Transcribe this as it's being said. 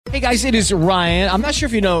Hey guys, it is Ryan. I'm not sure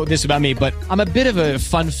if you know this about me, but I'm a bit of a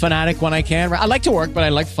fun fanatic when I can. I like to work, but I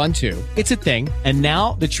like fun too. It's a thing. And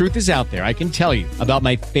now the truth is out there. I can tell you about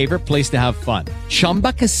my favorite place to have fun.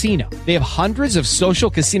 Chumba Casino. They have hundreds of social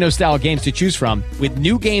casino style games to choose from with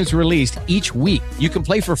new games released each week. You can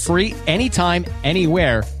play for free anytime,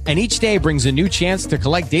 anywhere. And each day brings a new chance to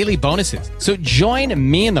collect daily bonuses. So join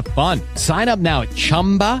me in the fun. Sign up now at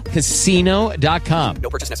ChumbaCasino.com. No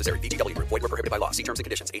purchase necessary. VGW. Void where prohibited by law. See terms and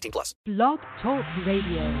conditions. 18+. Blog Talk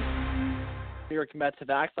Radio. New York Mets have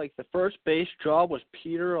acted like the first base job was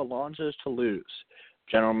Peter Alonso's to lose.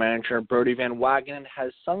 General manager Brodie Van Wagenen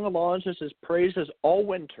has sung Alonso's praises all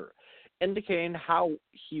winter, indicating how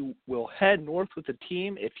he will head north with the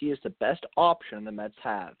team if he is the best option the Mets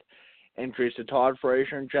have. Injuries to Todd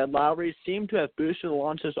Frazier and Jed Lowry seem to have boosted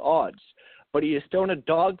Alonso's odds, but he is still in a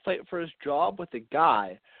dogfight for his job with a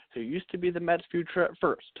guy who used to be the Mets' future at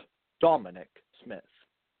first, Dominic Smith.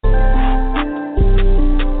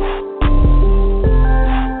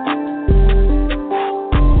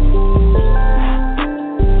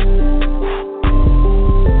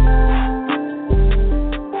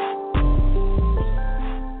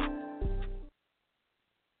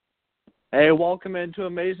 Hey, welcome into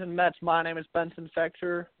Amazing Mets. My name is Benson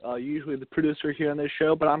Fector, usually the producer here on this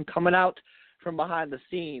show, but I'm coming out from behind the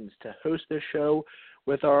scenes to host this show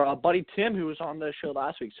with our buddy Tim, who was on the show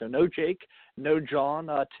last week. So no Jake, no John.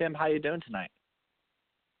 Tim, how you doing tonight?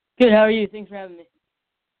 Good. How are you? Thanks for having me.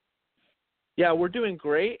 Yeah, we're doing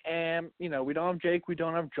great, and we don't have Jake, we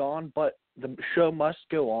don't have John, but the show must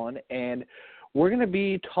go on, and we're going to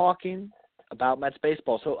be talking about Mets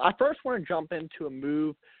baseball. So I first want to jump into a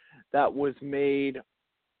move that was made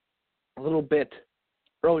a little bit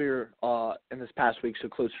earlier in this past week, so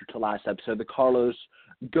closer to last episode, the Carlos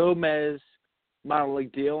Gomez minor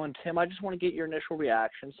league deal. And, Tim, I just want to get your initial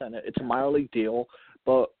reactions. And it's a minor league deal,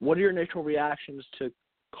 but what are your initial reactions to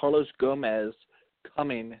Carlos Gomez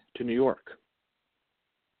coming to New York?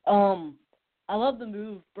 I love the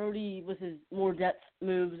move. Brodie with his more depth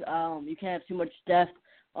moves. You can't have too much depth.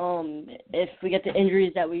 If we get the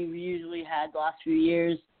injuries that we usually had the last few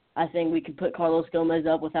years, I think we could put Carlos Gomez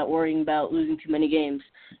up without worrying about losing too many games.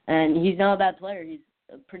 And he's not a bad player. He's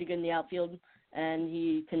pretty good in the outfield, and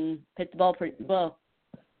he can hit the ball pretty well.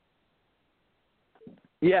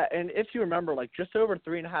 Yeah, and if you remember, just over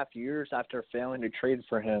 3.5 years after failing to trade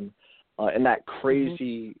for him in that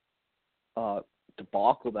crazy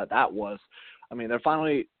debacle that was, I mean, they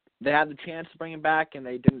had the chance to bring him back, and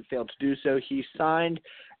they didn't fail to do so. He signed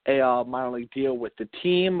a minor league deal with the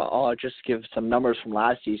team. Just to give some numbers from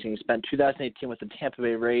last season, he spent 2018 with the Tampa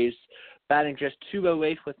Bay Rays, batting just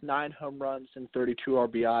 .208 with 9 home runs and 32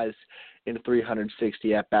 RBIs in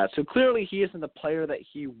 360 at-bats. So clearly he isn't the player that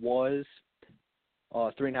he was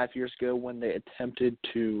 3.5 years ago when they attempted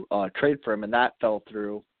to trade for him, and that fell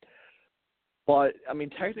through. But, I mean,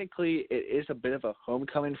 technically it is a bit of a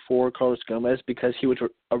homecoming for Carlos Gomez because he was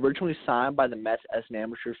originally signed by the Mets as an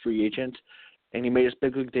amateur free agent, and he made his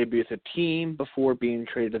big league debut with the team before being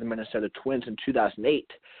traded to the Minnesota Twins in 2008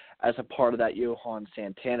 as a part of that Johan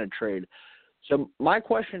Santana trade. So my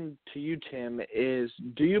question to you, Tim, is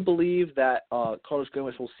do you believe that Carlos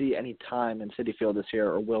Gomez will see any time in Citi Field this year,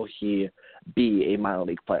 or will he be a minor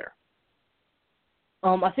league player?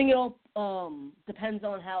 I think it all depends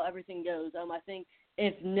on how everything goes. I think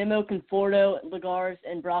if Nimmo, Conforto, Lagares,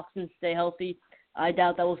 and Broxton stay healthy, I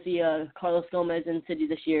doubt that we'll see Carlos Gomez in Citi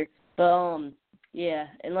this year. But, yeah,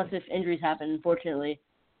 unless if injuries happen, unfortunately,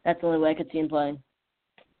 that's the only way I could see him playing.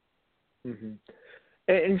 Mm-hmm.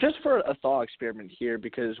 And just for a thought experiment here,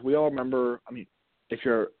 because we all remember, I mean, if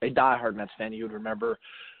you're a diehard Mets fan, you would remember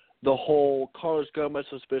the whole Carlos Gomez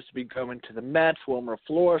was supposed to be going to the Mets. Wilmer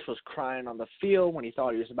Flores was crying on the field when he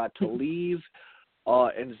thought he was about to leave.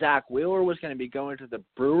 And Zach Wheeler was going to be going to the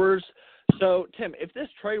Brewers. So, Tim, if this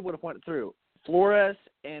trade would have went through, Flores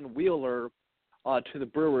and Wheeler to the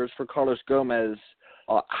Brewers for Carlos Gomez,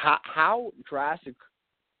 how drastic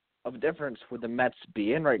of a difference would the Mets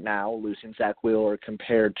be in right now, losing Zach Wheeler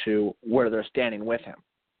compared to where they're standing with him?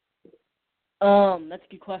 That's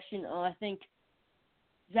a good question. I think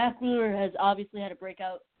Zach Wheeler has obviously had a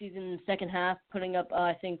breakout season in the second half, putting up,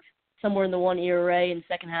 I think, somewhere in the 1 ERA in the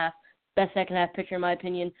second half. Best second half pitcher, in my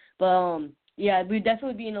opinion. But, yeah, we'd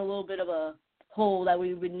definitely be in a little bit of a hole that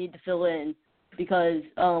we would need to fill in because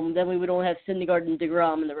then we would only have Syndergaard and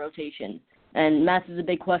DeGrom in the rotation. And Matz is a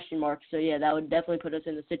big question mark. So, yeah, that would definitely put us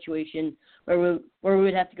in a situation where we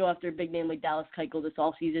would have to go after a big name like Dallas Keuchel this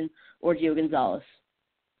offseason or Gio Gonzalez.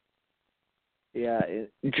 Yeah,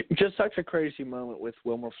 just such a crazy moment with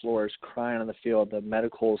Wilmer Flores crying on the field, the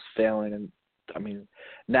medicals failing, and I mean,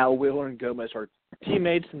 now Wheeler and Gomez are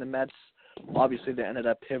teammates in the Mets. Obviously, they ended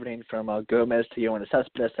up pivoting from Gomez to Yoenis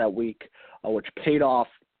Cespedes that week, which paid off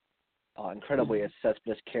incredibly as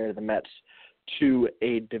Cespedes carried the Mets to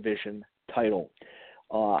a division title.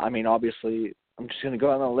 Obviously, I'm just going to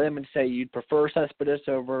go on a limb and say you'd prefer Cespedes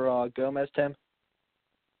over Gomez, Tim?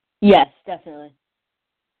 Yes, definitely.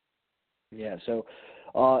 Yeah, so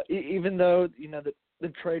even though, the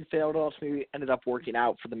trade failed, ultimately ended up working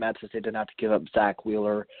out for the Mets as they didn't have to give up Zach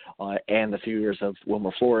Wheeler and the few years of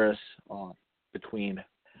Wilmer Flores between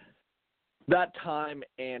that time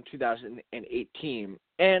and 2018.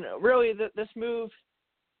 And really, this move,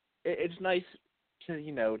 it's nice to,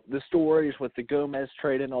 the stories with the Gomez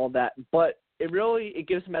trade and all that, but it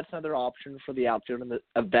gives the Mets another option for the outfield in the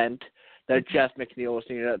event that Jeff McNeil is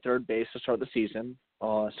needed at third base to start the season.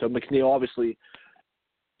 So McNeil, obviously,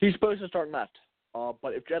 he's supposed to start left.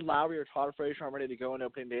 But if Jed Lowry or Todd Frazier aren't ready to go on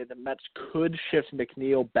opening day, the Mets could shift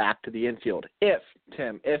McNeil back to the infield. If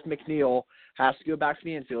McNeil has to go back to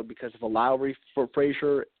the infield because of a Lowry for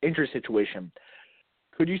Frazier injury situation,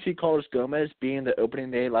 could you see Carlos Gomez being the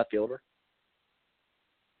opening day left fielder?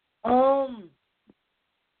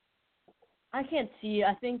 I can't see.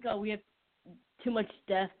 I think we have too much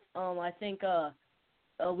depth. I think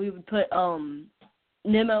we would put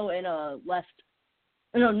Nimmo in left.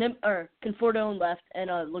 No, Conforto in left, and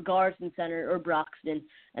Lagares in center, or Broxton,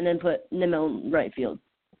 and then put Nimmo in right field.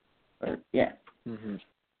 Yeah. Mm-hmm.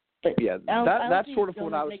 But yeah, that's sort of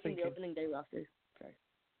what I was thinking. The opening day roster. Sorry.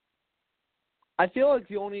 I feel like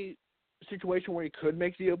the only situation where he could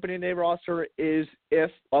make the opening day roster is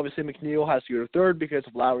if, obviously, McNeil has to go to third because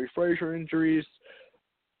of Lowry Frazier injuries,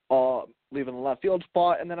 leaving the left field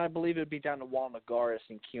spot, and then I believe it would be down to Juan Lagares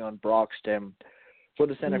and Keon Broxton for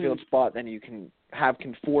the center field spot. Then you can have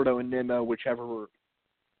Conforto and Nimmo, whichever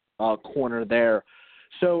corner there.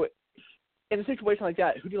 So in a situation like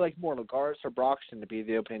that, who do you like more, Lagares or Broxton to be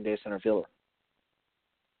the opening day center fielder?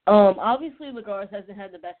 Obviously, Lagares hasn't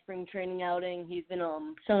had the best spring training outing. He's been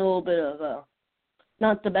shown a little bit of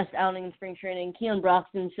not the best outing in spring training. Keon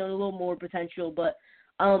Broxton's shown a little more potential, but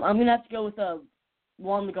I'm going to have to go with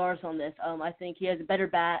Juan Lagares on this. I think he has a better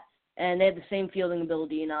bat, and they have the same fielding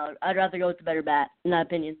ability, and I'd rather go with the better bat, in that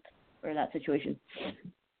opinion, or in that situation.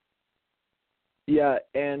 Yeah,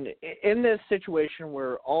 and in this situation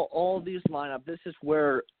where all these line up, this is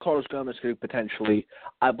where Carlos Gomez could potentially,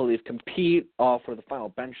 I believe, compete for the final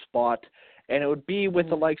bench spot, and it would be with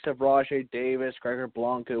the likes of Rajay Davis, Gregor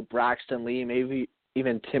Blanco, Braxton Lee, maybe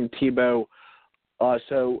even Tim Tebow.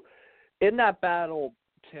 So in that battle,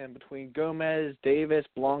 Tim, between Gomez, Davis,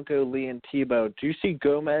 Blanco, Lee, and Tebow, do you see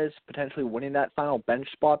Gomez potentially winning that final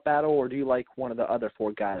bench spot battle, or do you like one of the other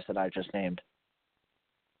four guys that I just named?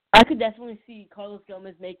 I could definitely see Carlos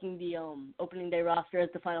Gomez making the opening day roster as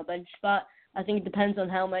the final bench spot. I think it depends on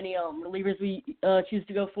how many relievers we choose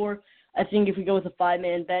to go for. I think if we go with a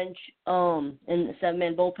 5-man bench and a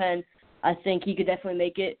 7-man bullpen, I think he could definitely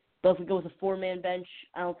make it. But if we go with a 4-man bench,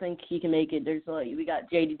 I don't think he can make it. We got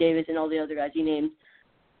J.D. Davis and all the other guys you named.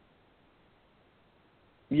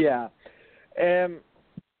 Yeah.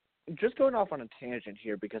 Just going off on a tangent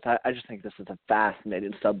here because I just think this is a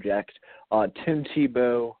fascinating subject. Tim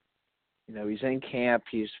Tebow, he's in camp.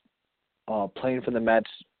 He's playing for the Mets.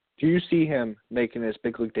 Do you see him making his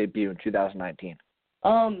big league debut in 2019?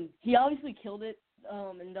 He obviously killed it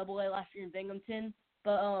in Double-A last year in Binghamton,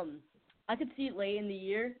 but I could see it late in the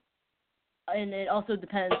year. And it also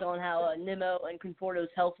depends on how Nimmo and Conforto's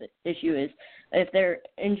health issue is. If they're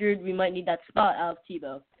injured, we might need that spot out of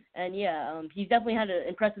Tebow. And, he's definitely had an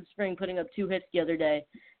impressive spring, putting up 2 hits the other day.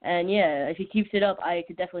 And, if he keeps it up, I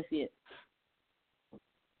could definitely see it.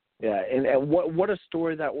 Yeah, and what a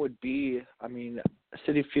story that would be. I mean,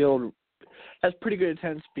 Citi Field has pretty good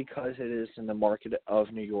attendance because it is in the market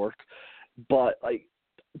of New York. But,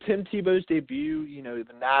 Tim Tebow's debut,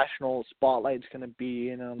 the national spotlight's going to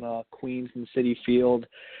be in on Queens and Citi Field.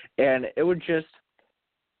 And it would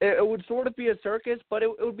sort of be a circus, but it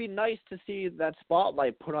would be nice to see that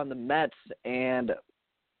spotlight put on the Mets. And,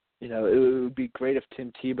 it would be great if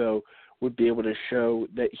Tim Tebow would be able to show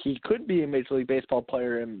that he could be a Major League Baseball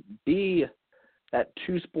player and be that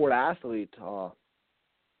two-sport athlete.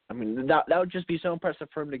 That would just be so impressive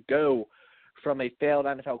for him to go from a failed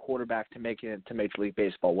NFL quarterback to making it to Major League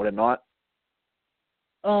Baseball, would it not?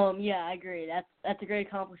 Yeah, I agree. That's a great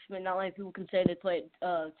accomplishment. Not many people can say they played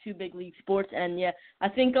 2 big league sports, and I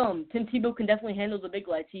think Tim Tebow can definitely handle the big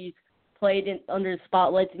lights. He's played under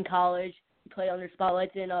spotlights in college. He played under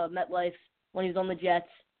spotlights in MetLife when he was on the Jets.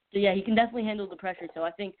 So he can definitely handle the pressure. So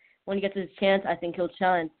I think when he gets his chance, I think he'll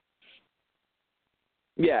shine.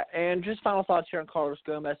 Yeah, and just final thoughts here on Carlos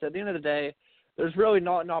Gomez. At the end of the day, there's really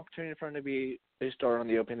not an opportunity for him to be they start on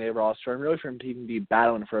the opening day roster, and really for him to even be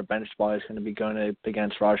battling for a bench spot, he's going to be going up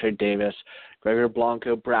against Rajay Davis, Gregor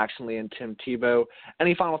Blanco, Braxton Lee, and Tim Tebow.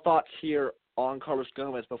 Any final thoughts here on Carlos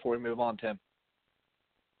Gomez before we move on, Tim?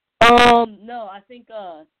 No, I think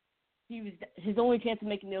his only chance of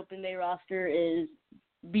making the opening day roster is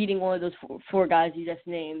beating one of those four guys you just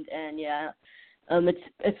named, and yeah,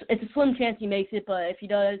 it's a slim chance he makes it, but if he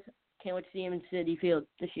does, can't wait to see him in Citi Field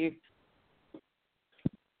this year.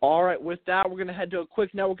 All right, with that, we're going to head to a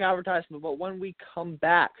quick network advertisement, but when we come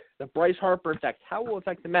back, the Bryce Harper effect, how will it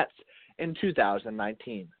affect the Mets in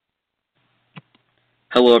 2019?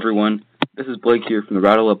 Hello, everyone. This is Blake here from the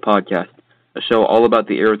Rattle Up Podcast, a show all about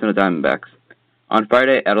the Arizona Diamondbacks. On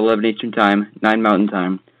Friday at 11 Eastern Time, 9 Mountain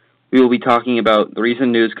Time, we will be talking about the recent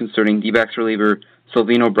news concerning D-backs reliever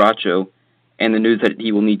Silvino Bracho and the news that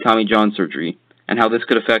he will need Tommy John surgery, and how this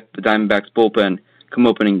could affect the Diamondbacks bullpen come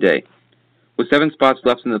opening day. With 7 spots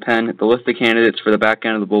left in the pen, the list of candidates for the back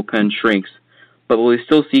end of the bullpen shrinks, but will we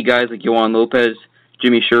still see guys like Yohan Lopez,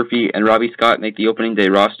 Jimmy Sherfy, and Robbie Scott make the opening day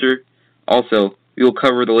roster? Also, we will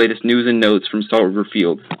cover the latest news and notes from Salt River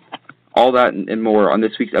Field. All that and more on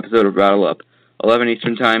this week's episode of Rattle Up, 11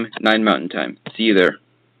 Eastern Time, 9 Mountain Time. See you there.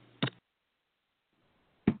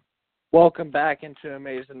 Welcome back into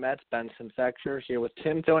Amazing Mets. Benson Fexer here with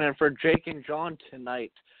Tim filling in for Jake and John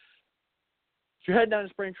tonight. If you're heading down to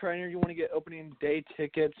spring training, you want to get opening day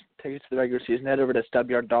tickets to the regular season, head over to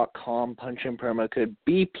StubYard.com, punch in promo code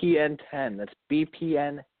BPN10. That's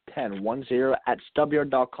BPN10, 10 at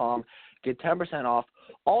StubYard.com. Get 10% off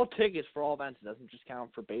all tickets for all events. It doesn't just count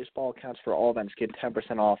for baseball, it counts for all events. Get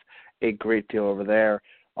 10% off. A great deal over there.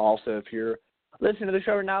 Also, if you're listening to the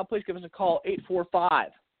show right now, please give us a call,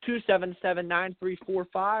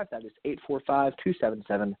 845-277-9345. That is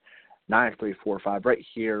 845-277-9345 right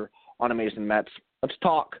here on Amazing Mets. Let's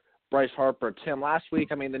talk Bryce Harper. Tim, last week,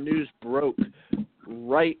 the news broke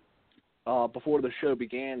right before the show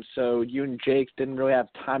began, so you and Jake didn't really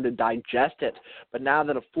have time to digest it. But now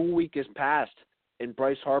that a full week has passed and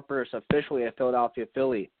Bryce Harper is officially a Philadelphia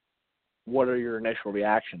Philly, what are your initial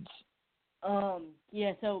reactions?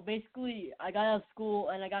 Yeah, so basically I got out of school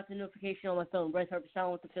and I got the notification on my phone, Bryce Harper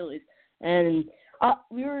signed with the Phillies. And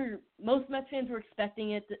most Mets fans were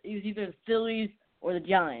expecting it. It was either the Phillies or the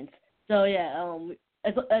Giants. So, yeah,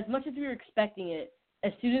 as much as we were expecting it,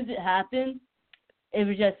 as soon as it happened, it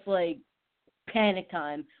was just like panic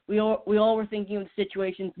time. We all were thinking of the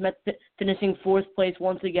situations, Mets finishing 4th place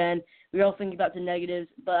once again. We were all thinking about the negatives,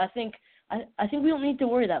 but I think we don't need to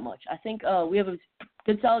worry that much. I think we have a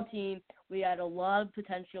good, solid team. We had a lot of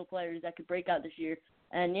potential players that could break out this year,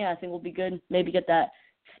 and yeah, I think we'll be good. Maybe get that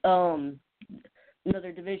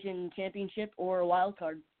another division championship or a wild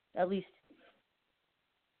card at least.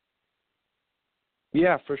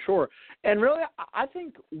 Yeah, for sure. And really, I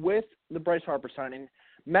think with the Bryce Harper signing,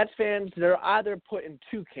 Mets fans, they're either put in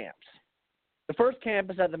 2 camps. The first camp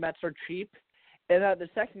is that the Mets are cheap, and that the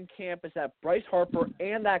second camp is that Bryce Harper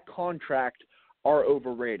and that contract are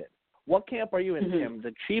overrated. What camp are you in, Tim?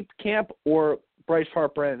 The cheap camp or Bryce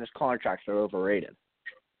Harper and his contracts are overrated?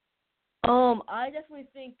 I definitely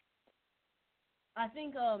think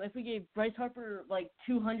if we gave Bryce Harper like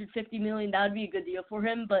 $250 million, that would be a good deal for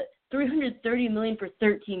him. But $330 million for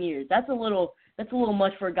 13 years, that's a little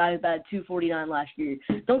much for a guy who batted .249 last year.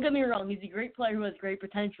 Don't get me wrong, he's a great player who has great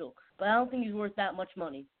potential, but I don't think he's worth that much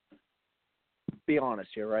money. Be honest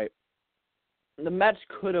here, right? The Mets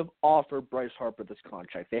could have offered Bryce Harper this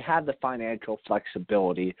contract. They had the financial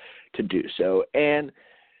flexibility to do so. And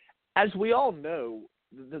as we all know,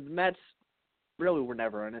 the Mets really were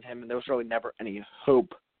never in him, and there was really never any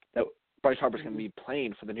hope that Bryce Harper's going to be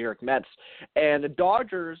playing for the New York Mets. And the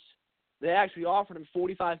Dodgers, they actually offered him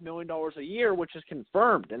 $45 million a year, which is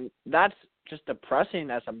confirmed. And that's just depressing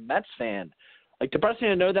as a Mets fan. Like, depressing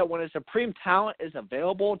to know that when a supreme talent is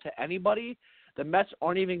available to anybody, the Mets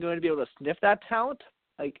aren't even going to be able to sniff that talent.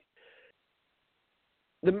 Like,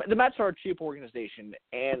 the Mets are a cheap organization,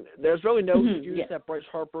 and there's really no excuse that Bryce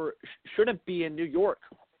Harper shouldn't be in New York.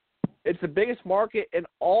 It's the biggest market in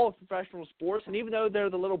all of professional sports, and even though they're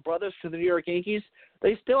the little brothers to the New York Yankees,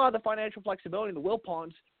 they still have the financial flexibility. The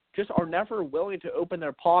Wilpons just are never willing to open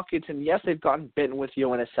their pockets, and yes, they've gotten bitten with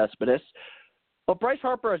Yoenis Cespedes, but Bryce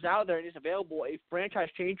Harper is out there and he's available, a franchise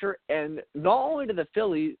changer, and not only did the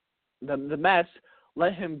Phillies, the Mets,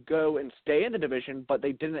 let him go and stay in the division, but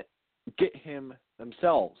they didn't get him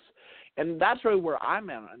themselves. And that's really where I'm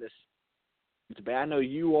at on this debate. I know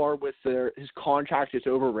you are with his contract is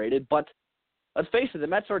overrated, but let's face it, the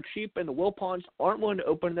Mets are cheap and the Wilpons aren't willing to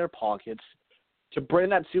open their pockets to bring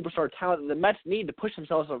that superstar talent that the Mets need to push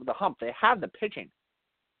themselves over the hump. They have the pitching.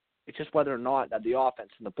 It's just whether or not that the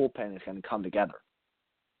offense and the bullpen is going to come together.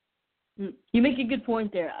 You make a good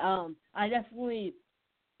point there. I definitely,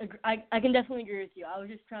 I can definitely agree with you. I was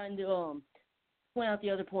just trying to point out the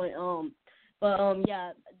other point.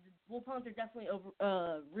 Yeah, the bullpens are definitely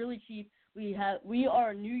really cheap. We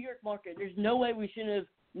are a New York market. There's no way we should have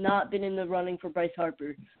not been in the running for Bryce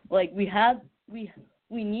Harper. Like we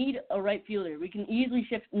need a right fielder. We can easily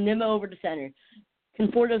shift Nimmo over to center.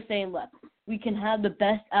 Conforto staying left. We can have the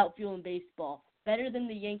best outfield in baseball, better than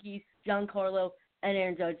the Yankees, Giancarlo, and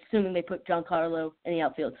Aaron Judge, assuming they put Giancarlo in the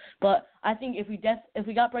outfield. But I think if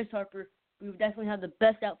we got Bryce Harper, we would definitely have the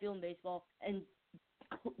best outfield in baseball and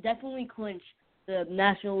definitely clinch the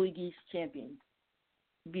National League East champions.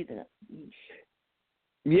 Be the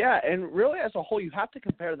Yeah, and really as a whole, you have to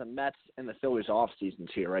compare the Mets and the Phillies off seasons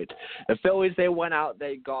here, right? The Phillies, they went out,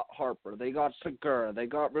 they got Harper, they got Segura, they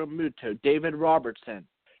got Realmuto, David Robertson.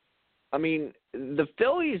 I mean, the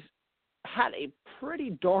Phillies had a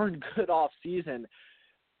pretty darn good off season,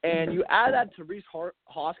 and you add that to Rhys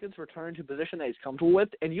Hoskins returning to a position that he's comfortable with,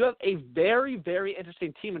 and you have a very, very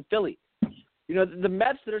interesting team in Philly. You know, the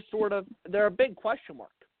Mets, they're a big question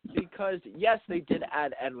mark. Because, yes, they did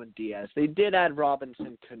add Edwin Diaz. They did add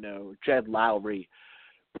Robinson Cano, Jed Lowry.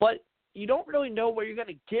 But you don't really know where you're going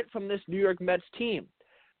to get from this New York Mets team.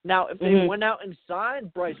 Now, if they went out and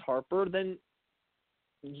signed Bryce Harper, then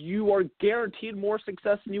you are guaranteed more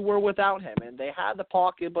success than you were without him. And they had the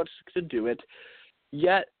pocketbook to do it.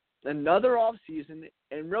 Yet, another offseason,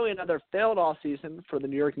 and really another failed offseason for the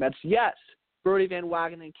New York Mets. Yes, Brodie Van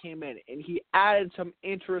Wagenen came in, and he added some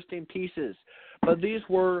interesting pieces. But these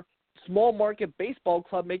were small market baseball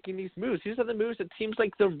club making these moves. These are the moves that teams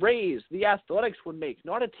like the Rays, the Athletics would make,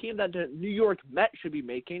 not a team that the New York Mets should be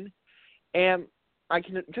making. And I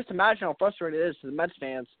can just imagine how frustrating it is to the Mets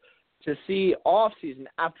fans to see offseason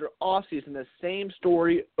after offseason the same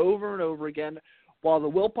story over and over again while the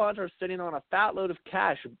Wilpons are sitting on a fat load of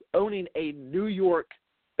cash owning a New York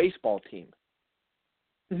baseball team.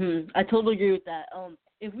 I totally agree with that.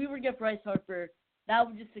 If we were to get Bryce Harper, that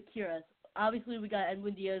would just secure us. Obviously, we got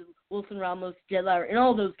Edwin Diaz, Wilson Ramos, Jed Lowry, and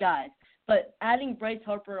all those guys. But adding Bryce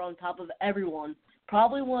Harper on top of everyone,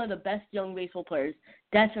 probably one of the best young baseball players,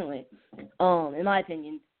 definitely, in my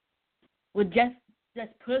opinion, would just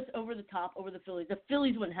put us over the top over the Phillies. The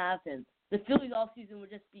Phillies wouldn't have him. The Phillies offseason would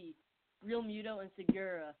just be Realmuto and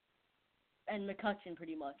Segura and McCutchen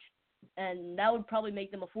pretty much. And that would probably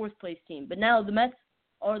make them a fourth-place team. But now the Mets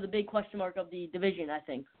are the big question mark of the division, I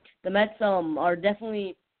think. The Mets are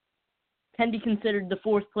definitely can be considered the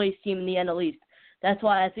fourth-place team in the NL East. That's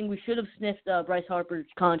why I think we should have sniffed Bryce Harper's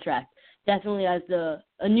contract, definitely as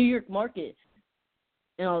a New York market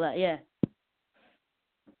and all that, yeah.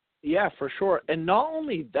 Yeah, for sure. And not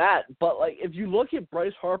only that, but like if you look at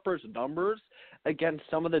Bryce Harper's numbers against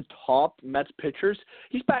some of the top Mets pitchers,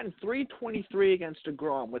 he's batting .323 against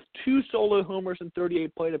DeGrom with 2 solo homers and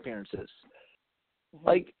 38 plate appearances.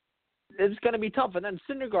 Like, it's going to be tough. And then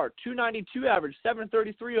Syndergaard, .292 average,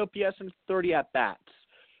 .733 OPS, and 30 at-bats.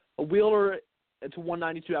 Wheeler, it's a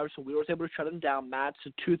 .192 average, so Wheeler was able to shut him down. Matt's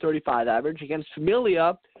a .235 average. Against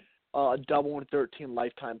Familia, a double and 13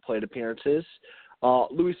 lifetime plate appearances.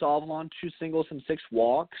 Luis Avalon, 2 singles and 6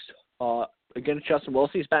 walks. Against Justin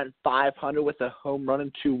Wilson, he's batting .500 with a home run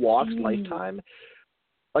and 2 walks lifetime.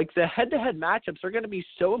 Like, the head-to-head matchups are going to be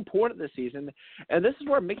so important this season, and this is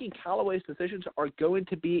where Mickey Callaway's decisions are going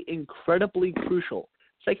to be incredibly crucial.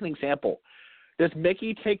 Let's take an example. Does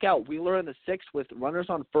Mickey take out Wheeler in the 6th with runners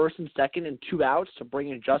on first and second and 2 outs to bring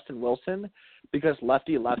in Justin Wilson because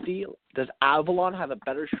lefty-lefty? Does Avalon have a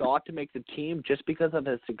better shot to make the team just because of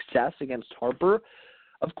his success against Harper?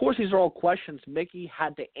 Of course, these are all questions Mickey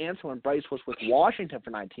had to answer when Bryce was with Washington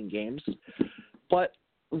for 19 games, but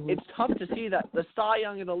it's tough to see that the Cy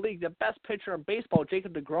Young in the league, the best pitcher in baseball,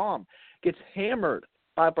 Jacob DeGrom, gets hammered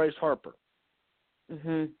by Bryce Harper.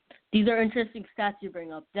 These are interesting stats you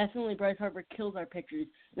bring up. Definitely Bryce Harper kills our pitchers.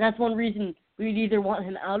 And that's one reason we'd either want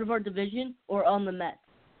him out of our division or on the Mets.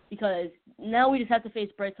 Because now we just have to face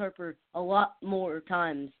Bryce Harper a lot more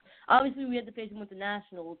times. Obviously, we had to face him with the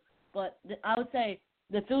Nationals, but I would say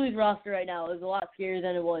the Phillies roster right now is a lot scarier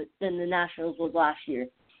than the Nationals was last year.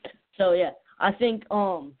 So, yeah. I think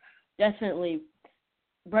definitely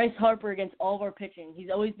Bryce Harper against all of our pitching.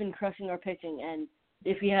 He's always been crushing our pitching, and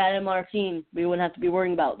if he had him on our team, we wouldn't have to be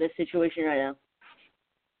worrying about this situation right now.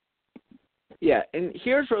 Yeah, and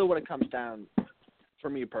here's really what it comes down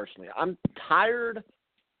for me personally. I'm tired,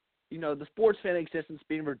 the sports fan existence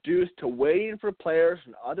being reduced to waiting for players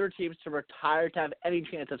and other teams to retire to have any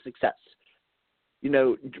chance of success.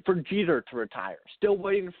 For Jeter to retire, still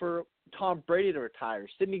waiting for Tom Brady to retire,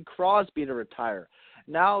 Sidney Crosby to retire.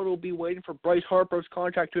 Now it'll be waiting for Bryce Harper's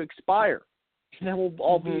contract to expire. And then we'll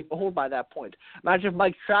all be old by that point. Imagine if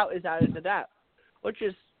Mike Trout is added to that, which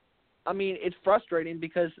is, I mean, it's frustrating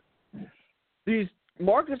because these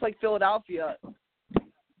markets like Philadelphia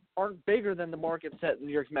aren't bigger than the markets that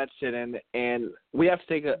New York Mets sit in, and we have to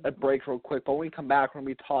take a break real quick. But when we come back, we're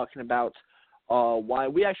going to be talking about why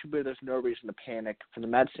we actually believe there's no reason to panic for the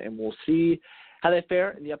Mets, and we'll see how they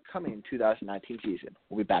fare in the upcoming 2019 season.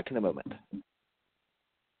 We'll be back in a moment.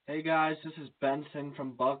 Hey guys, this is Benson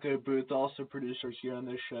from Bucko Booth, also producers here on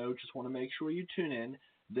this show. Just want to make sure you tune in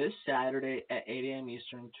this Saturday at 8 a.m.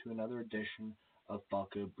 Eastern to another edition of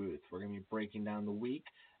Bucko Booth. We're going to be breaking down the week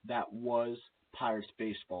that was Pirates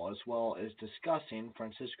baseball, as well as discussing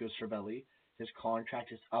Francisco Cervelli. His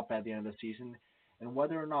contract is up at the end of the season, and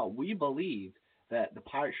whether or not we believe that the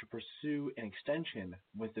Pirates should pursue an extension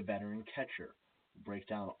with the veteran catcher. We'll break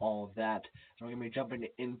down all of that, and we're going to be jumping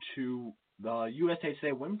into the USA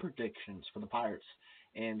Today win predictions for the Pirates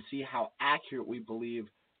and see how accurate we believe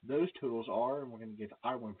those totals are, and we're going to give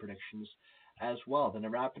our win predictions as well. Then to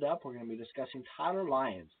wrap it up, we're going to be discussing Tyler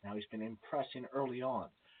Lyons and how he's been impressing early on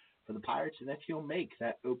for the Pirates and if he'll make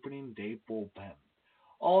that opening day bullpen.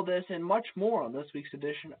 All this and much more on this week's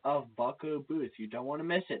edition of Bucko Booth. You don't want to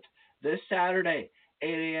miss it. This Saturday, 8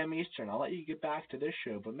 a.m. Eastern. I'll let you get back to this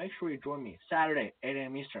show, but make sure you join me Saturday, 8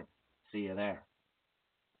 a.m. Eastern. See you there.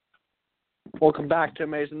 Welcome back to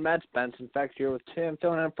Amazing Mets. Benson Feck here with Tim,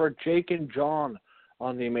 filling in for Jake and John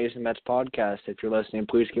on the Amazing Mets podcast. If you're listening,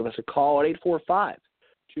 please give us a call at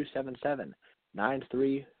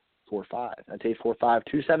 845-277-9345. That's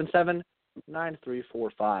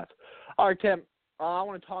 845-277-9345. All right, Tim, I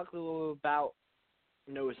want to talk a little about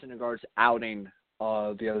Noah Syndergaard's outing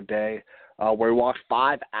the other day, where he walked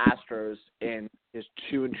 5 Astros in his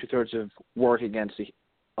 2 2/3 of work against this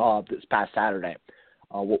past Saturday.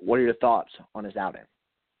 What are your thoughts on his outing?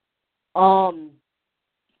 I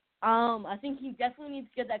think he definitely needs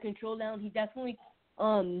to get that control down. He definitely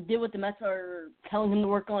did what the Mets are telling him to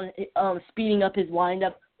work on, speeding up his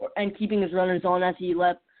windup and keeping his runners on as he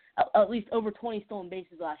left at least over 20 stolen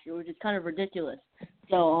bases last year, which is kind of ridiculous.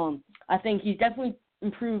 So I think he's definitely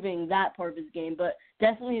improving that part of his game, but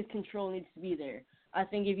definitely his control needs to be there. I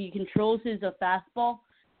think if he controls his fastball,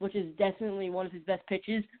 which is definitely one of his best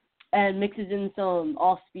pitches, and mixes in some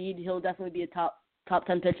off speed, he'll definitely be a top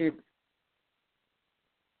 10 pitcher.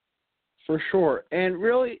 For sure. And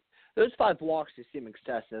really, those 5 walks just seem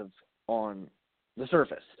excessive on the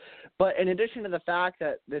surface. But in addition to the fact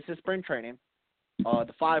that this is spring training,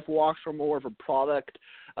 the 5 walks were more of a product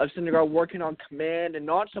of Syndergaard working on command and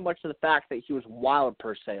not so much to the fact that he was wild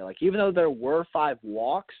per se. Like, even though there were 5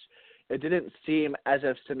 walks, it didn't seem as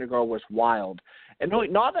if Syndergaard was wild. And really,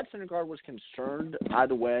 not that Syndergaard was concerned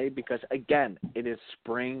either way, because, again, it is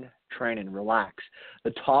spring training. Relax.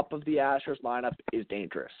 The top of the Astros lineup is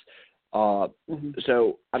dangerous.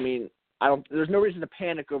 So, I mean, there's no reason to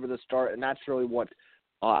panic over the start, and that's really what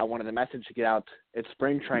I wanted the message to get out. It's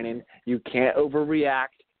spring training. You can't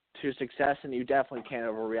overreact to success, and you definitely can't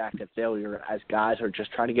overreact to failure, as guys are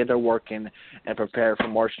just trying to get their work in and prepare for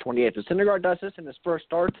March 28th. If Syndergaard does this in his first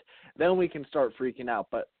start, then we can start freaking out.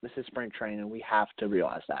 But this is spring training, and we have to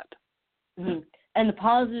realize that. Mm-hmm. And the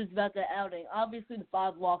positives about the outing, obviously the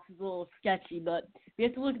 5 walks is a little sketchy, but we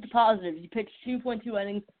have to look at the positives. He pitched 2.2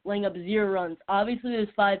 innings, laying up 0 runs. Obviously those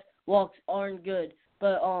 5 walks aren't good,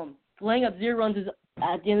 but laying up 0 runs is,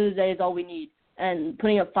 at the end of the day, is all we need. And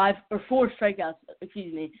putting up 4 strikeouts,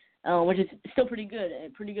 which is still pretty good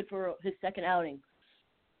for his second outing.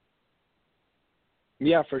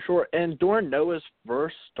 Yeah, for sure. And during Noah's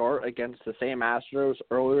first start against the same Astros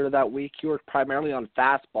earlier that week, he worked primarily on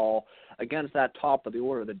fastball against that top of the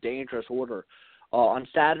order, the dangerous order. On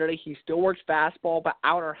Saturday, he still worked fastball, but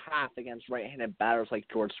outer half against right-handed batters like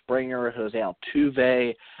George Springer, Jose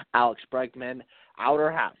Altuve, Alex Bregman.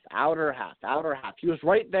 Outer half. He was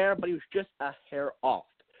right there, but he was just a hair off.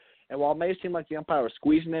 And while it may seem like the umpire was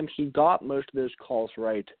squeezing him, he got most of those calls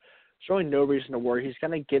right. There's really no reason to worry. He's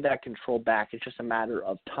going to get that control back. It's just a matter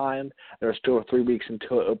of time. There are still 3 weeks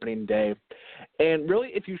until opening day. And really,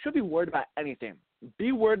 if you should be worried about anything,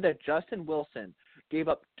 be worried that Justin Wilson gave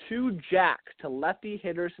up 2 jacks to lefty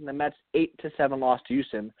hitters in the Mets' 8-7 loss to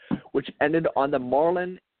Houston, which ended on the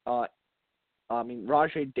Marlin.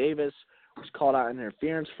 Rajay Davis was called out in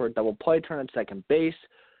interference for a double play turn at second base.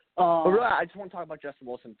 But really, I just want to talk about Justin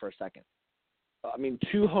Wilson for a second.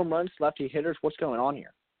 2 home runs, lefty hitters. What's going on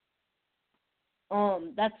here?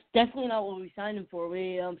 That's definitely not what we signed him for.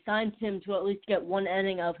 We signed him to at least get 1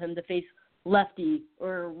 inning of him to face lefty,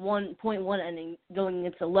 or 1.1 inning going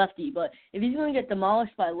against a lefty. But if he's going to get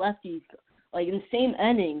demolished by lefties, like in the same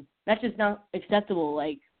inning, that's just not acceptable.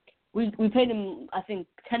 Like, we paid him, I think,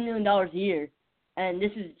 $10 million a year, and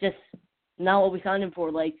this is just not what we signed him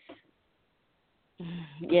for. Like,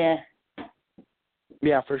 yeah.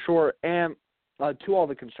 Yeah, for sure. And to all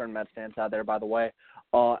the concerned Mets fans out there, by the way,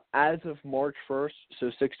 as of March 1st,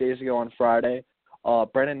 so 6 days ago on Friday,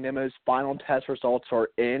 Brandon Nimmo's final test results are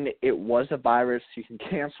in. It was a virus. You can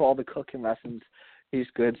cancel all the cooking lessons. He's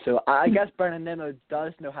good. So I guess Brandon Nimmo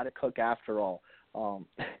does know how to cook after all.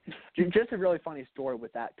 Just a really funny story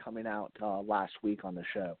with that coming out last week on the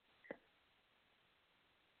show.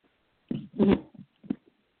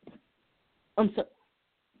 I'm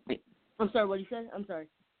sorry, what did you say? I'm sorry.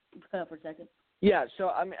 Cut out for a second. Yeah, so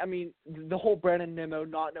I mean, the whole Brandon Nimmo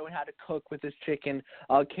not knowing how to cook with his chicken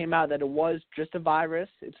came out that it was just a virus.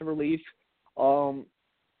 It's a relief.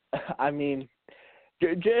 I mean,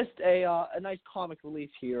 just a nice comic relief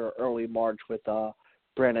here early March with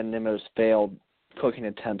Brandon Nimmo's failed cooking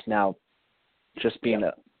attempts now just being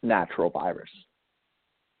a natural virus.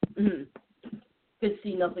 Mm-hmm. Good to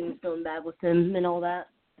see nothing's going bad with him and all that.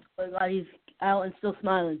 But glad he's out and still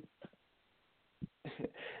smiling.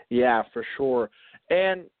 Yeah, for sure.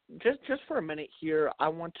 And just for a minute here, I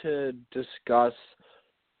want to discuss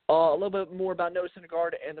a little bit more about Noah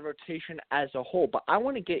Syndergaard and the rotation as a whole. But I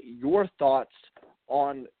want to get your thoughts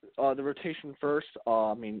on the rotation first.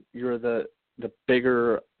 I mean, you're the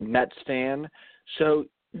bigger Mets fan. So,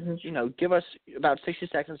 give us about 60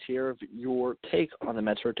 seconds here of your take on the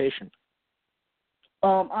Mets rotation.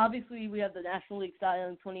 Obviously, we have the National League Cy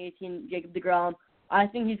Young 2018, Jacob deGrom. I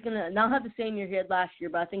think he's going to not have the same year he had last year,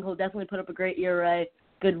 but I think he'll definitely put up a great ERA,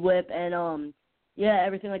 good whip, and,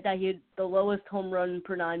 everything like that. He had the lowest home run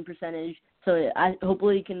per 9 percentage, so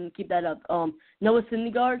hopefully he can keep that up. Noah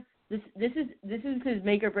Syndergaard, this is his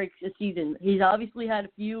make or break season. He's obviously had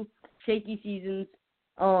a few shaky seasons,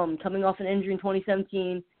 coming off an injury in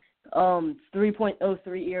 2017,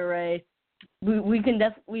 3.03 ERA.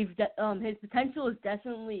 His potential is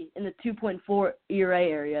definitely in the 2.4 ERA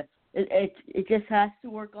area. It just has to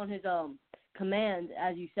work on his command,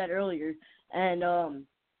 as you said earlier, and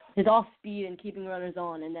his off speed and keeping runners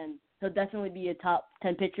on, and then he'll definitely be a top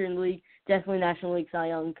 10 pitcher in the league, definitely National League Cy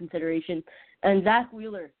Young consideration. And Zach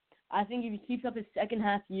Wheeler, I think if he keeps up his second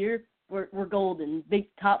half year, we're golden. Big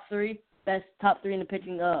top three in the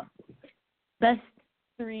pitching, best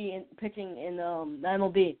three in pitching in the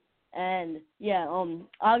MLB. And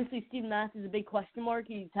obviously Steven Matz is a big question mark.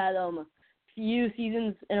 He's had few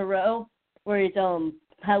seasons in a row where he's had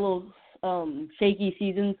little shaky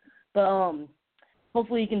seasons, but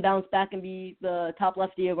hopefully he can bounce back and be the top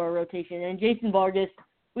lefty of our rotation. And Jason Vargas,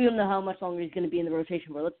 we don't know how much longer he's going to be in the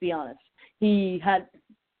rotation for. Let's be honest. He had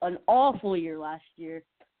an awful year last year,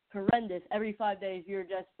 horrendous. Every 5 days we were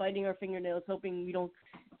just biting our fingernails, hoping he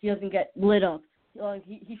doesn't get lit up.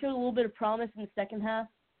 He showed a little bit of promise in the second half,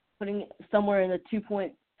 putting somewhere in the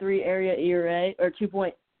 2.3 area ERA or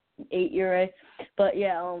 2.8 ERA, but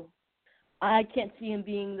I can't see him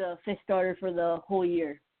being the fifth starter for the whole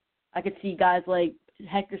year. I could see guys like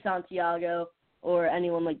Hector Santiago or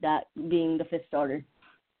anyone like that being the fifth starter.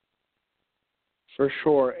 For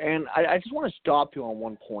sure, and I just want to stop you on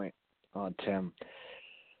one point, Tim.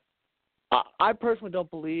 I personally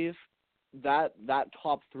don't believe that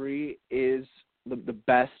top three is the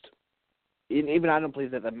best. Even I don't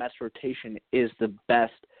believe that the Mets rotation is the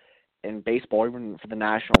best in baseball, even for the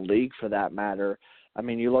National League for that matter. I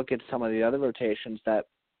mean, you look at some of the other rotations that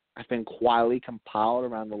have been quietly compiled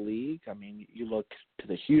around the league. I mean, you look to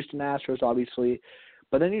the Houston Astros, obviously,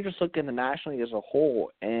 but then you just look in the National League as a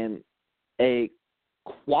whole, and a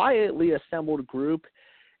quietly assembled group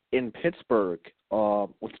in Pittsburgh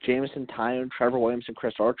with Jameson Taillon, Trevor Williams, and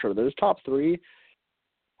Chris Archer. Those top three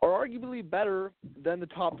are arguably better than the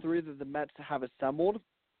top three that the Mets have assembled.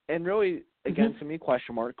 And really, again, to me,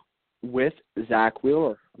 question mark with Zach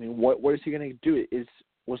Wheeler. I mean, what is he going to do?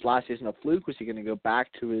 Was last season a fluke? Was he going to go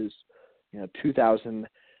back to his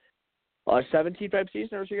 2017 type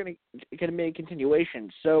season, or is he going to make a continuation?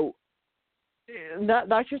 So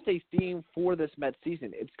that's just a theme for this Mets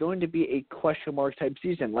season. It's going to be a question mark type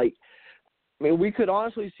season. Like, I mean, we could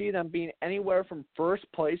honestly see them being anywhere from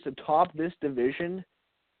first place atop this division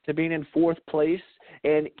to being in fourth place,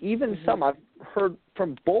 and even some I've heard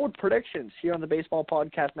from bold predictions here on the Baseball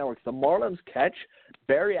Podcast Network. The Marlins catch.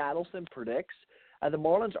 Barry Adelson predicts the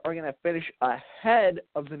Marlins are going to finish ahead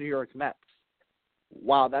of the New York Mets.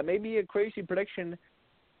 Wow, that may be a crazy prediction.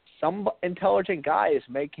 Some intelligent guy is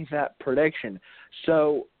making that prediction.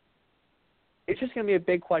 So it's just going to be a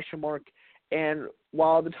big question mark. And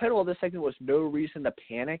while the title of this segment was No Reason to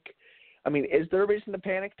Panic, I mean, is there a reason to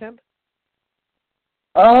panic, Tim?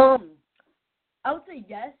 I would say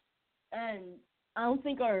yes, And I don't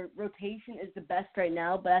think our rotation is the best right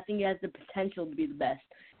now, but I think it has the potential to be the best.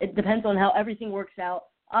 It depends on how everything works out.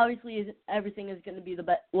 Obviously, everything is going to be the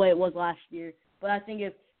way it was last year, but I think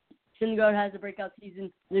if Syndergaard has a breakout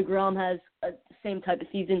season, DeGrom has a same type of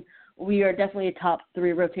season, we are definitely a top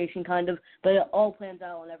 3 rotation kind of, but it all plans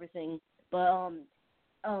out on everything. But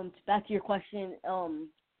back to your question,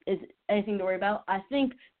 is anything to worry about? I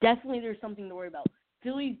think definitely there's something to worry about.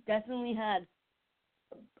 Phillies definitely had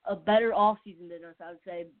a better offseason than us, I would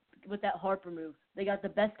say, with that Harper move. They got the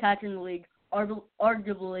best catcher in the league,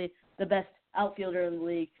 arguably the best outfielder in the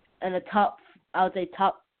league, and top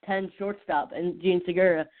 10 shortstop, and Gene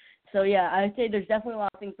Segura. So, yeah, I would say there's definitely a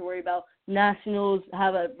lot of things to worry about. Nationals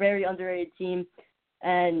have a very underrated team,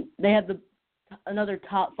 and they have another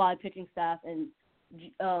top 5 pitching staff, and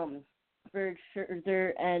Berg,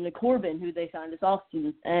 Scherzer, and Corbin, who they signed this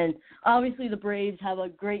offseason. And obviously the Braves have a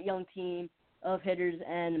great young team of hitters,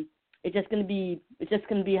 and it's just gonna be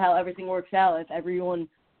how everything works out. If everyone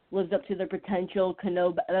lives up to their potential,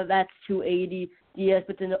 Cano, that's 280. Diaz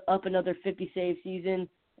puts up another 50 save season,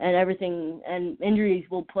 and everything. And injuries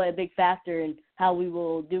will play a big factor in how we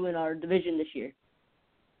will do in our division this year.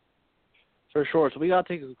 For sure. So we got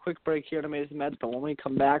to take a quick break here to Amazing Mets, but when we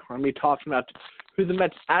come back, we're going to be talking about who the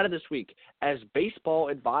Mets added this week as baseball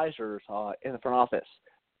advisors in the front office.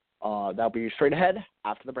 That'll be straight ahead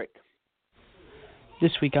after the break.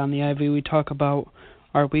 This week on the Ivy, we talk about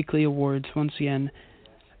our weekly awards once again,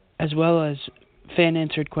 as well as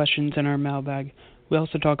fan-answered questions in our mailbag. We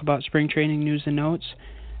also talk about spring training news and notes,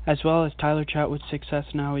 as well as Tyler Chatwood's success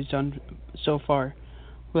and how he's done so far.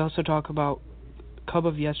 We also talk about Cub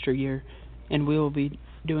of Yesteryear, and we will be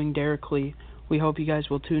doing Derek Lee. We hope you guys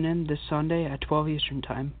will tune in this Sunday at 12 Eastern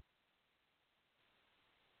Time.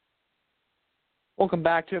 Welcome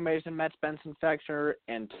back to Amazing Mets. Benson Fexner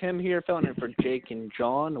and Tim here filling in for Jake and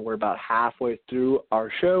John. We're about halfway through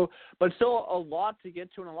our show, but still a lot to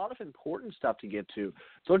get to and a lot of important stuff to get to.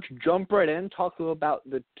 So let's jump right in, talk a little about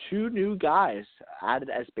the 2 new guys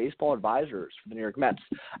added as baseball advisors for the New York Mets,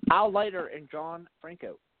 Al Leiter and John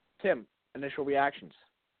Franco. Tim, initial reactions?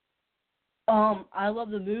 I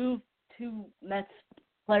love the move. 2 Mets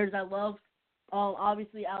players I love.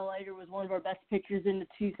 Obviously, Al Leiter was one of our best pitchers in the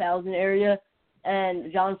 2000 area,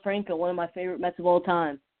 and John Franco, one of my favorite Mets of all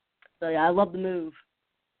time. So, yeah, I love the move.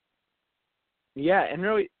 Yeah, and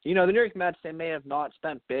really, the New York Mets, they may have not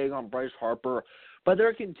spent big on Bryce Harper, but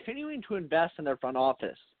they're continuing to invest in their front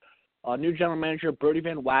office. New general manager Brodie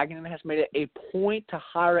Van Wagenen has made it a point to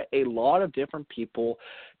hire a lot of different people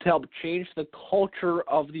to help change the culture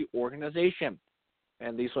of the organization.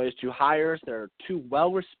 And these latest 2 hires, they're 2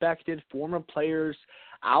 well-respected former players,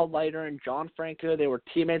 Al Leiter and John Franco. They were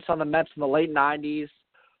teammates on the Mets in the late 90s.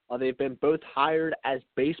 They've been both hired as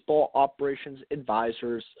baseball operations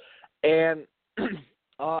advisors. And,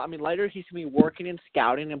 Leiter, he's going to be working in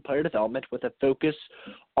scouting and player development with a focus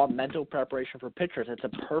on mental preparation for pitchers. It's a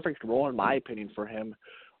perfect role, in my opinion, for him.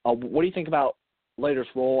 What do you think about Leiter's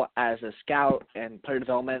role as a scout and player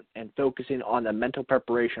development and focusing on the mental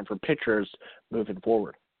preparation for pitchers moving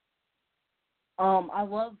forward? I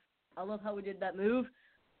love how we did that move.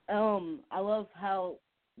 I love how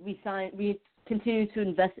we continue to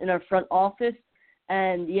invest in our front office,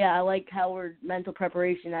 and yeah, I like how we're mental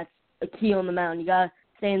preparation. That's a key on the mound. You gotta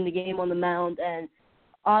stay in the game on the mound, and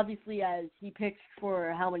obviously, as he pitched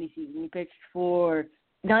for how many seasons? He pitched for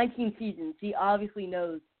 19 seasons. He obviously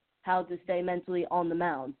knows how to stay mentally on the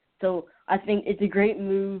mound. So I think it's a great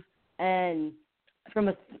move, and from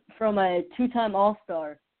a 2-time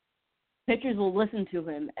All-Star, pitchers will listen to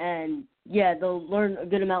him, and yeah, they'll learn a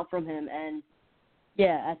good amount from him. And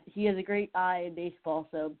yeah, he has a great eye in baseball,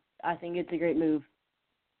 so I think it's a great move.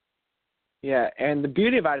 Yeah, and the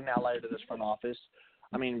beauty of adding Al Leiter to this front office,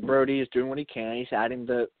 Brodie is doing what he can. He's adding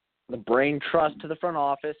the brain trust to the front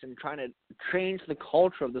office and trying to change the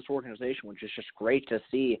culture of this organization, which is just great to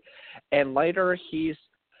see. And Leiter, he's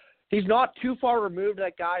not too far removed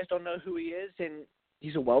that guys don't know who he is, and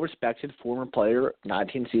he's a well-respected former player,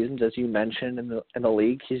 19 seasons, as you mentioned, in the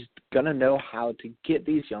league. He's going to know how to get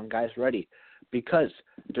these young guys ready because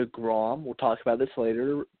DeGrom, we'll talk about this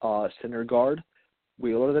later, Syndergaard,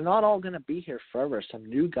 Wheeler, they're not all going to be here forever. Some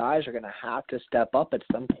new guys are going to have to step up at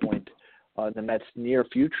some point in the Mets' near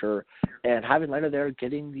future. And having Leiter there,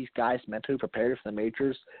 getting these guys mentally prepared for the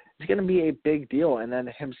majors is going to be a big deal. And then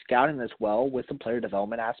him scouting as well with the player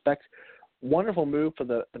development aspect. Wonderful move for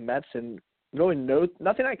the Mets, and really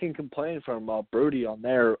nothing I can complain from Brodie on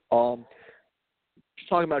there. Just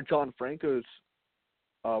talking about John Franco's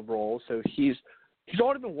role, so he's He's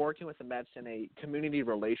already been working with the Mets in a community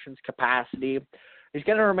relations capacity. He's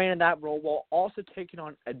going to remain in that role while also taking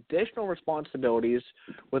on additional responsibilities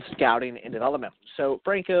with scouting and development. So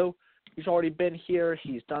Franco, he's already been here.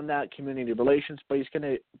 He's done that community relations, but he's going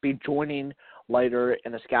to be joining later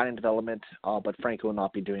in the scouting development. But Franco will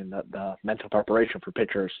not be doing the mental preparation for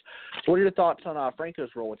pitchers. So what are your thoughts on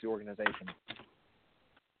Franco's role with the organization?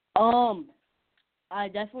 I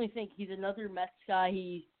definitely think he's another Mets guy.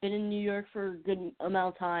 He's been in New York for a good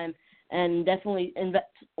amount of time, and definitely,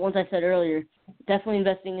 once I said earlier, definitely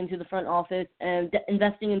investing into the front office and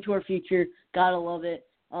investing into our future. Gotta love it,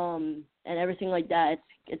 and everything like that.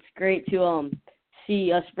 It's great to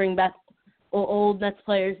see us bring back old Mets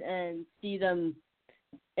players and see them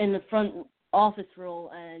in the front office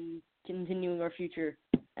role and continuing our future.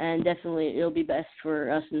 And definitely, it'll be best for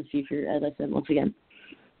us in the future, as I said once again.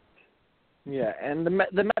 Yeah, and the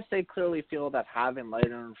Mets, they clearly feel that having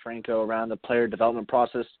Leiter and Franco around the player development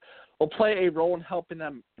process will play a role in helping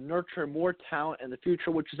them nurture more talent in the future,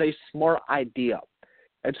 which is a smart idea.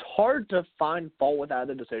 It's hard to find fault with that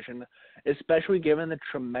decision, especially given the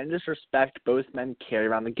tremendous respect both men carry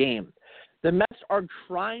around the game. The Mets are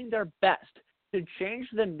trying their best to change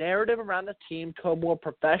the narrative around the team to a more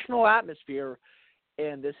professional atmosphere,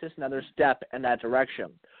 and this is another step in that direction.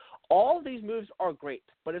 All of these moves are great,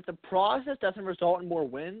 but if the process doesn't result in more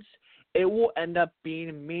wins, it will end up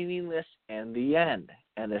being meaningless in the end.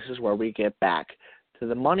 And this is where we get back to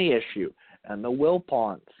the money issue and the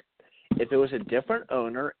Wilpons. If it was a different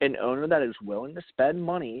owner, an owner that is willing to spend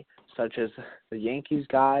money, such as the Yankees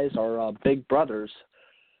guys or Big Brothers,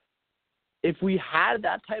 if we had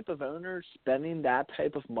that type of owner spending that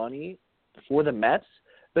type of money for the Mets,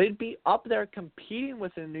 they'd be up there competing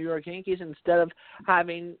with the New York Yankees instead of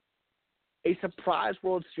having a surprise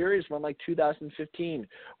World Series run like 2015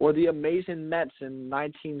 or the amazing Mets in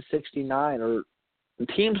 1969 or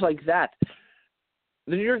teams like that.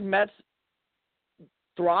 The New York Mets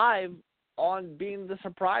thrive on being the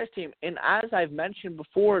surprise team. And as I've mentioned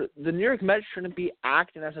before, the New York Mets shouldn't be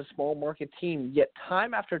acting as a small market team, yet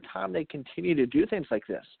time after time they continue to do things like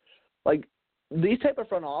this. Like these type of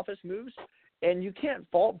front office moves, and you can't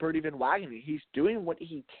fault Bertie Van Wagenen. He's doing what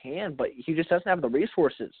he can, but he just doesn't have the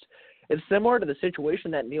resources. It's similar to the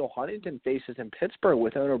situation that Neil Huntington faces in Pittsburgh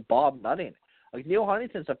with owner Bob Nutting. Like Neil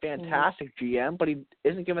Huntington's a fantastic GM, but he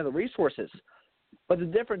isn't given the resources. But the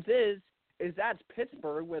difference is that's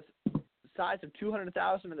Pittsburgh with size of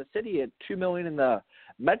 200,000 in the city and 2 million in the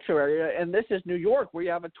metro area, and this is New York where you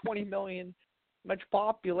have a 20 million metro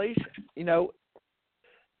population. You know,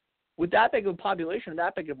 with that big of a population,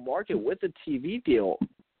 that big of a market with a TV deal,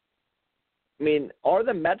 I mean, are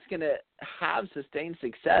the Mets going to have sustained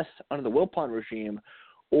success under the Wilpon regime,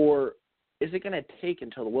 or is it going to take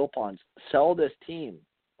until the Wilpons sell this team,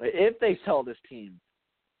 if they sell this team,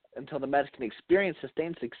 until the Mets can experience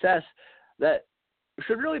sustained success that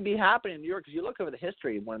should really be happening in New York? Because you look over the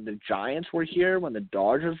history, when the Giants were here, when the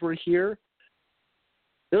Dodgers were here,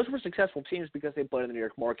 those were successful teams because they played in the New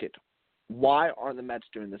York market. Why aren't the Mets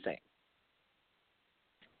doing the same?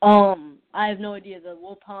 I have no idea. The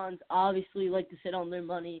Wilpons obviously like to sit on their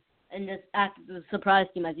money and just act as a surprise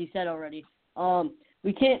team, as you said already.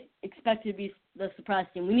 We can't expect to be the surprise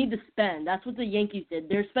team. We need to spend. That's what the Yankees did.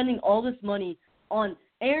 They're spending all this money on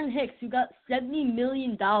Aaron Hicks, who got $70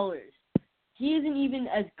 million. He isn't even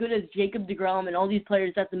as good as Jacob deGrom and all these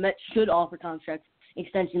players that the Mets should offer contract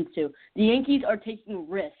extensions to. The Yankees are taking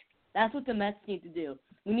risk. That's what the Mets need to do.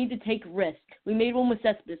 We need to take risk. We made one with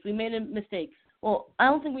Cespedes. We made a mistake. Well, I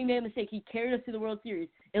don't think we made a mistake. He carried us to the World Series.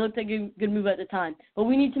 It looked like a good move at the time. But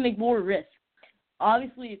we need to make more risk.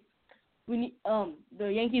 Obviously, we need, the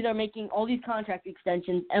Yankees are making all these contract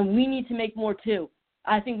extensions, and we need to make more too.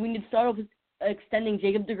 I think we need to start off with extending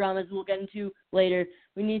Jacob deGrom, as we'll get into later.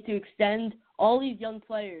 We need to extend all these young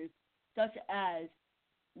players, such as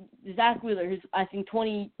Zach Wheeler, who's, I think,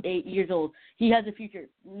 28 years old. He has a future.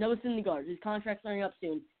 Noah Syndergaard, his contract's starting up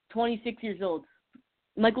soon, 26 years old.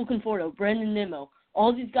 Michael Conforto, Brandon Nimmo,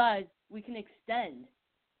 all these guys we can extend.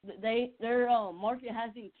 Their market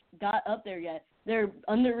hasn't got up there yet. They're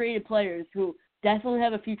underrated players who definitely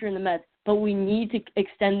have a future in the Mets, but we need to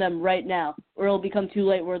extend them right now, or it'll become too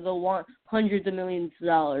late where they'll want hundreds of millions of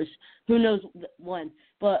dollars. Who knows when?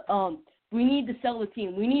 But we need to sell the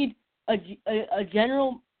team. We need a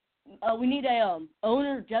general. We need a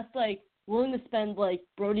owner just like willing to spend like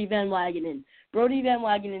Brodie Van Wagenen. Brodie Van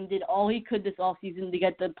Wagenen did all he could this offseason to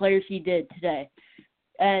get the players he did today.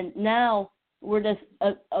 And now we're just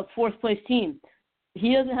a fourth-place team.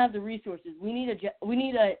 He doesn't have the resources. We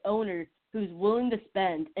need an owner who's willing to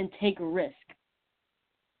spend and take a risk.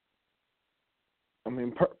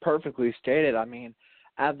 perfectly stated. I mean,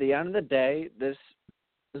 at the end of the day, this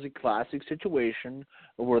is a classic situation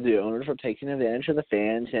where the owners are taking advantage of the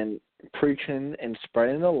fans and preaching and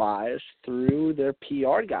spreading the lies through their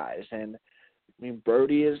PR guys. And, I mean,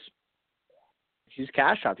 Brody he's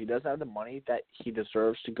cash strapped. He doesn't have the money that he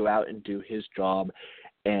deserves to go out and do his job.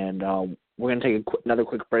 And we're going to take another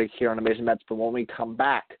quick break here on Amazing Mets. But when we come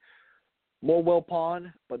back, more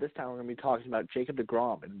Wilpon, but this time we're going to be talking about Jacob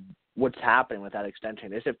deGrom and what's happening with that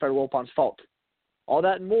extension. Is it Fred Wilpon's fault? All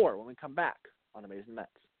that and more when we come back on Amazing Mets.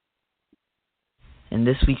 In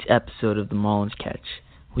this week's episode of the Marlins Catch,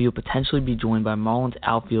 we will potentially be joined by Marlins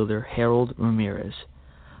outfielder Harold Ramirez.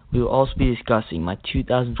 We will also be discussing my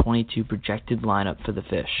 2022 projected lineup for the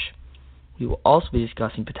Fish. We will also be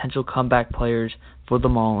discussing potential comeback players for the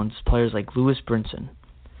Marlins, players like Lewis Brinson,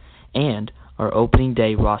 and our opening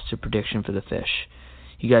day roster prediction for the Fish.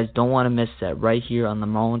 You guys don't want to miss that right here on the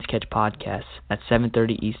Marlins Catch podcast at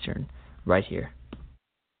 7:30 Eastern, right here.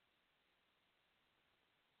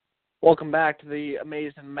 Welcome back to the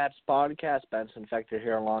Amazing Mets podcast. Benson Fector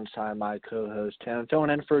here alongside my co-host Tim. Filling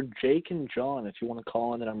in for Jake and John. If you want to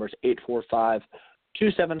call in, the number is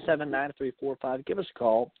 845-277-9345. Give us a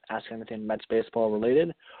call. Ask anything Mets baseball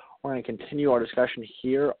related. We're going to continue our discussion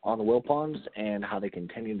here on the Wilpons and how they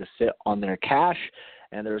continue to sit on their cash.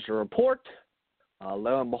 And there's a report,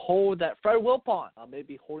 lo and behold, that Fred Wilpon may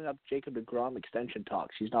be holding up Jacob deGrom extension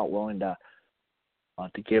talks. He's not willing to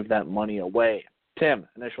give that money away. Tim,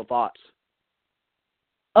 initial thoughts?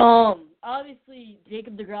 Obviously,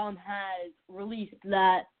 Jacob deGrom has released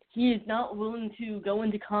that he is not willing to go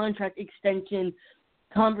into contract extension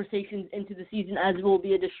conversations into the season, as it will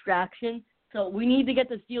be a distraction. So we need to get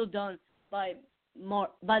this deal done by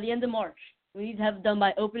the end of March. We need to have it done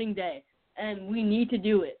by opening day, and we need to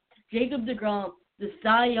do it. Jacob deGrom, the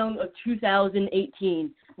Cy Young of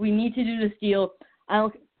 2018. We need to do this deal.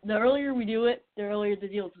 The earlier we do it, the earlier the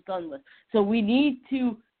deal is done with. So we need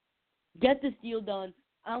to get this deal done.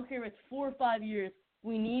 I don't care if it's 4 or 5 years.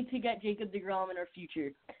 We need to get Jacob deGrom in our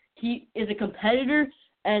future. He is a competitor,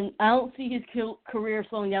 and I don't see his career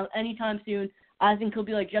slowing down anytime soon. I think he'll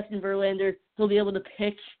be like Justin Verlander. He'll be able to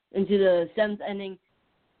pitch into the 7th inning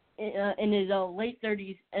in his late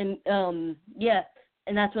 30s, and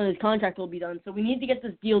and that's when his contract will be done. So we need to get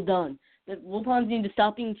this deal done. The Wilpons need to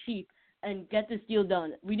stop being cheap and get this deal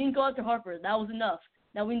done. We didn't go out to Harper. That was enough.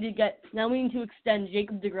 Now we need to extend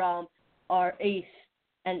Jacob deGrom, our ace,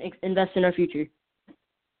 and invest in our future.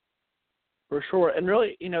 For sure. And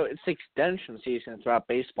really, it's extension season throughout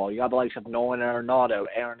baseball. You got the likes of Nolan Arenado,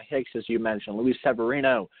 Aaron Hicks, as you mentioned, Luis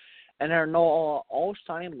Severino, and they're all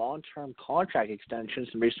signing long-term contract extensions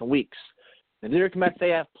in recent weeks. The New York Mets, they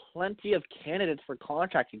have plenty of candidates for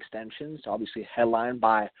contract extensions, obviously headlined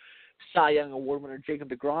by Cy Young Award winner Jacob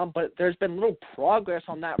deGrom, but there's been little progress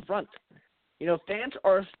on that front. Fans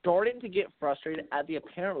are starting to get frustrated at the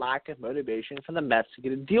apparent lack of motivation from the Mets to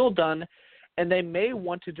get a deal done, and they may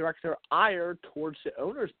want to direct their ire towards the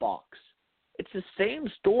owner's box. It's the same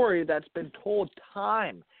story that's been told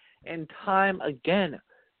time and time again.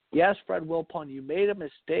 Yes, Fred Wilpon, you made a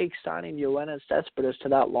mistake signing Yoenis Cespedes to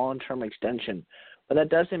that long-term extension. But that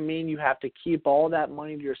doesn't mean you have to keep all that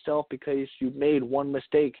money to yourself because you made one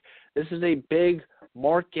mistake. This is a big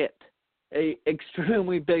market, a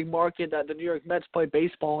extremely big market that the New York Mets play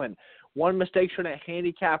baseball in. One mistake shouldn't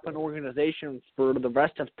handicap an organization for the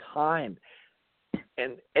rest of time.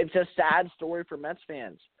 And it's a sad story for Mets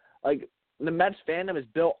fans. Like, the Mets fandom is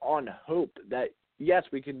built on hope that, yes,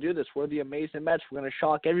 we can do this. We're the Amazing Mets. We're going to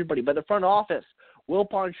shock everybody. But the front office,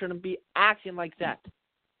 Wilpon shouldn't be acting like that.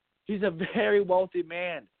 He's a very wealthy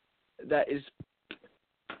man that is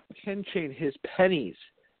pinching his pennies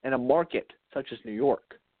in a market such as New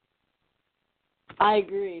York. I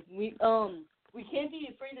agree. We can't be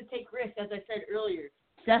afraid to take risks, as I said earlier.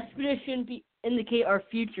 Cespedes shouldn't indicate our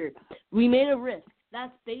future. We made a risk.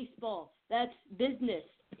 That's baseball. That's business.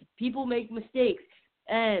 People make mistakes,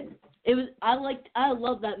 and I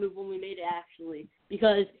love that move when we made it, actually,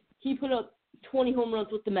 because he put up 20 home runs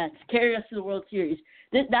with the Mets, carried us to the World Series.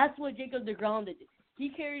 That's what Jacob deGrom did. He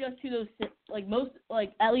carried us to those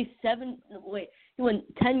at least 7. Wait, he won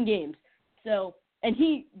 10 games. So, and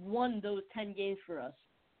he won those 10 games for us.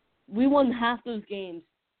 We won half those games,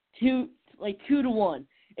 2-1.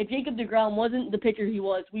 If Jacob deGrom wasn't the pitcher he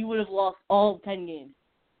was, we would have lost all 10 games.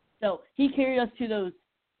 So he carried us to those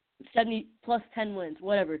 70 plus 10 wins,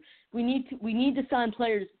 whatever. We need to sign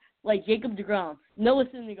players like Jacob deGrom, Noah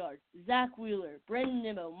Syndergaard, Zach Wheeler, Brandon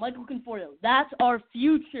Nimmo, Michael Conforto. That's our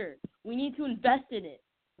future. We need to invest in it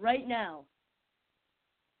right now.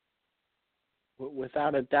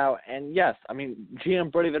 Without a doubt. And yes, I mean,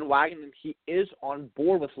 GM Brody Van Wagenen, he is on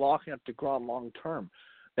board with locking up DeGrom long term.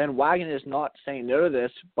 Van Wagenen is not saying no to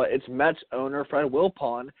this, but it's Mets owner Fred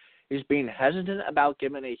Wilpon is being hesitant about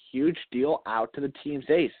giving a huge deal out to the team's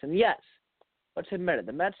ace. And yes, let's admit it,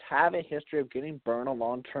 the Mets have a history of getting burned on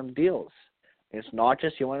long-term deals. It's not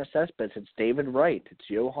just Yoenis Cespedes, it's David Wright, it's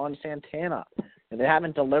Johan Santana, and they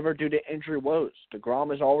haven't delivered due to injury woes.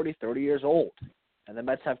 DeGrom is already 30 years old, and the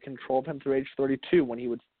Mets have control of him through age 32 when he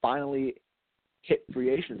would finally hit free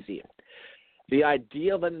agency. The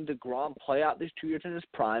idea of letting DeGrom play out these 2 years in his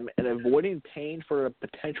prime and avoiding paying for a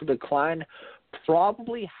potential decline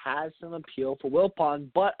probably has some appeal for Wilpon,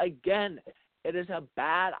 but again, it is a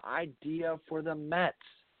bad idea for the Mets.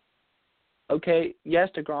 Okay, yes,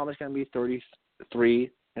 DeGrom is going to be 33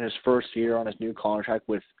 in his first year on his new contract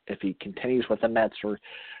if he continues with the Mets or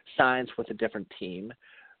signs with a different team.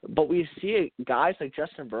 But we see guys like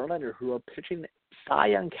Justin Verlander who are pitching Cy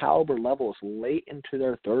Young caliber levels late into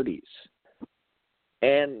their 30s.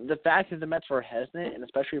 And the fact that the Mets are hesitant, and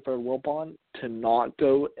especially for Wilpon, to not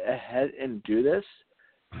go ahead and do this,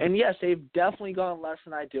 and yes, they've definitely gotten less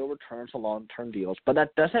than ideal returns on long-term deals, but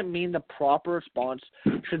that doesn't mean the proper response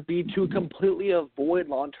should be to completely avoid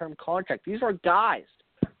long-term contract. These are guys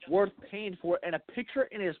worth paying for, and a pitcher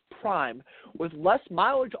in his prime with less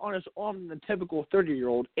mileage on his arm than the typical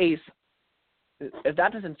 30-year-old ace, if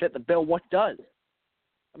that doesn't fit the bill, what does?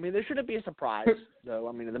 I mean, there shouldn't be a surprise, though.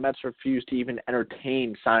 I mean, the Mets refused to even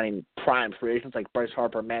entertain signing prime free agents like Bryce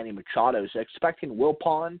Harper, Manny Machado, so expecting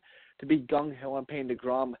Wilpon to be gung-ho on paying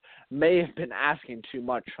DeGrom may have been asking too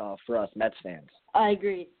much for us Mets fans. I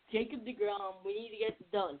agree. Jacob DeGrom, we need to get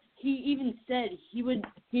it done. He even said he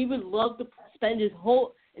would love to spend his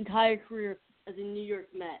whole entire career as a New York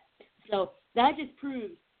Met. So that just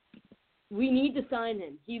proves we need to sign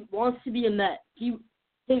him. He wants to be a Met.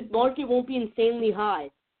 His market won't be insanely high.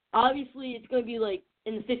 Obviously, it's going to be like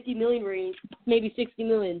in the $50 million range, maybe $60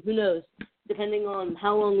 million. Who knows, depending on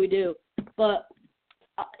how long we do. But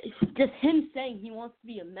just him saying he wants to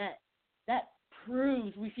be a Met, that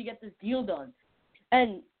proves we should get this deal done.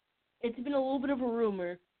 And it's been a little bit of a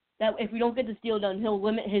rumor that if we don't get this deal done, he'll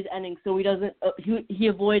limit his innings so he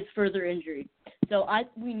avoids further injury. So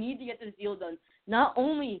we need to get this deal done, not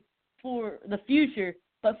only for the future,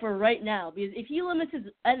 but for right now. Because if he limits his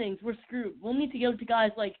innings, we're screwed. We'll need to go to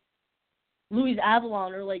guys like Luis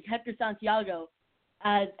Avalon or like Hector Santiago,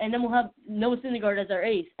 and then we'll have Noah Syndergaard as our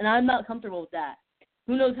ace. And I'm not comfortable with that.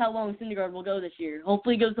 Who knows how long Syndergaard will go this year?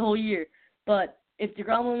 Hopefully he goes the whole year. But if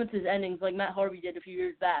DeGrom limits his innings like Matt Harvey did a few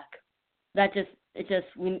years back,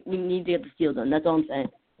 we need to get this deal done. That's all I'm saying.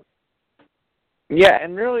 Yeah,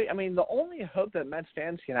 and really, I mean, the only hope that Mets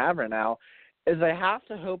fans can have right now is they have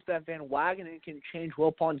to hope that Van Wagenen can change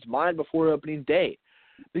Wilpon's mind before opening day,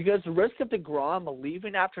 because the risk of DeGrom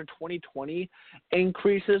leaving after 2020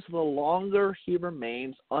 increases the longer he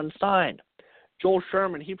remains unsigned. Joel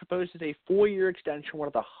Sherman, he proposes a 4-year extension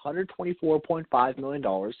worth $124.5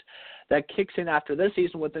 million that kicks in after this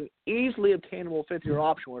season with an easily obtainable 5th-year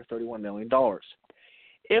option worth $31 million.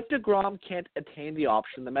 If DeGrom can't attain the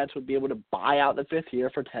option, the Mets would be able to buy out the 5th year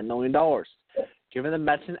for $10 million, giving the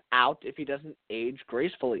Mets an out if he doesn't age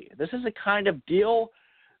gracefully. This is a kind of deal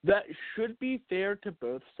that should be fair to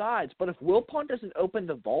both sides. But if Wilpon doesn't open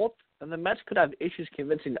the vault, then the Mets could have issues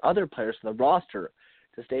convincing other players on the roster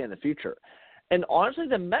to stay in the future. And honestly,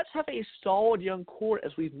 the Mets have a solid young core,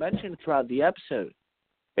 as we've mentioned throughout the episode.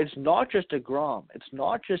 It's not just DeGrom. It's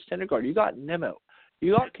not just Syndergaard. You got Nimmo.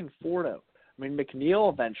 You got Conforto. I mean,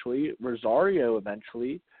 McNeil eventually, Rosario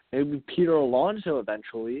eventually, maybe Peter Alonso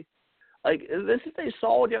eventually. Like, this is a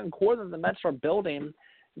solid young core that the Mets are building,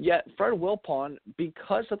 yet Fred Wilpon,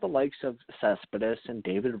 because of the likes of Cespedes and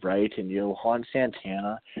David Wright and Johan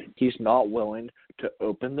Santana, he's not willing to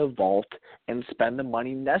open the vault and spend the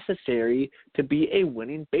money necessary to be a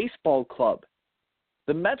winning baseball club.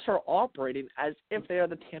 The Mets are operating as if they are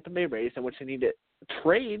the Tampa Bay Rays, in which they need to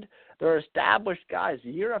trade their established guys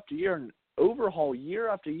year after year and overhaul year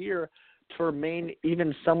after year to remain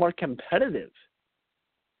even somewhat competitive.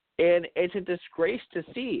 And it's a disgrace to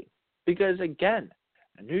see because, again,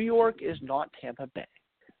 New York is not Tampa Bay.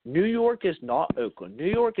 New York is not Oakland. New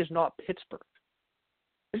York is not Pittsburgh.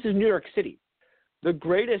 This is New York City, the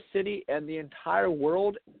greatest city in the entire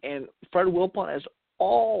world, and Fred Wilpon has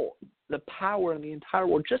all the power in the entire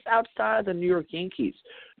world, just outside of the New York Yankees,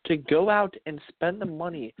 to go out and spend the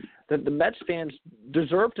money that the Mets fans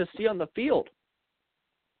deserve to see on the field.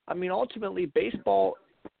 I mean, ultimately, baseball,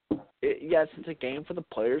 yes, it's a game for the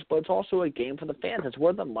players, but it's also a game for the fans. It's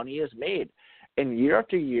where the money is made. And year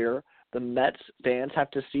after year, the Mets fans have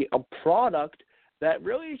to see a product that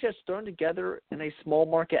really is just thrown together in a small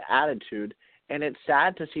market attitude. And it's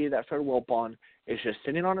sad to see that Fred Wilpon is just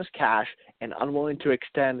sitting on his cash and unwilling to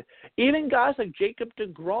extend even guys like Jacob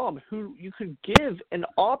deGrom, who you could give an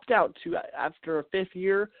opt-out to after a fifth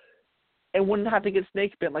year and wouldn't have to get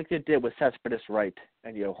snake bit like they did with Cespedes Wright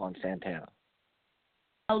and Johan Santana.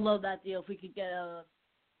 I would love that deal if we could get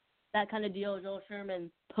that kind of deal. Joel Sherman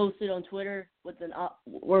posted on Twitter with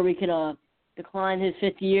where we could decline his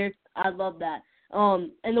fifth year. I'd love that.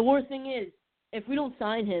 And the worst thing is, if we don't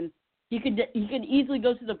sign him, he could easily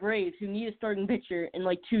go to the Braves, who need a starting pitcher in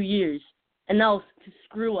like 2 years, and that'll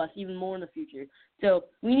screw us even more in the future. So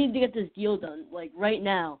we need to get this deal done like right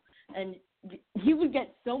now. And he would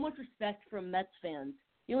get so much respect from Mets fans.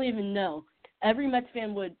 You don't even know. Every Mets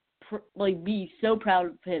fan would be so proud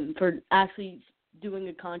of him for actually doing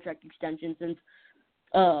a contract extension since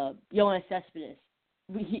Yoenis Cespedes.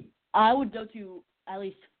 I would go to at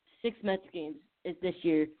least 6 Mets games this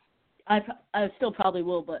year. I still probably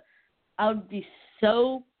will, but I would be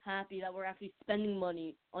so happy that we're actually spending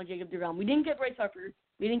money on Jacob deGrom. We didn't get Bryce Harper.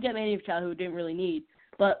 We didn't get Manny Machado, who we didn't really need.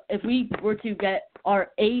 But if we were to get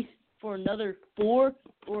our ace for another 4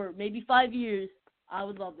 or maybe 5 years, I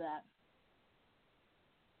would love that.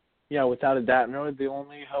 Yeah, without a doubt. No, the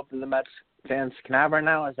only hope that the Mets fans can have right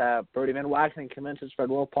now is that Brody Van Waxen convinces Fred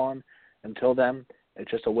Wilpon. Until then,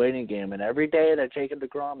 it's just a waiting game. And every day that Jacob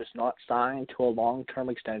deGrom is not signed to a long-term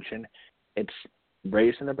extension, it's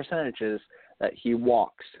raising the percentages that he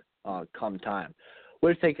walks come time.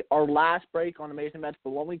 We'll take our last break on Amazing Mets,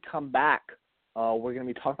 but when we come back, we're going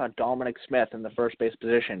to be talking about Dominic Smith in the first base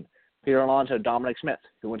position. Peter Alonso, Dominic Smith,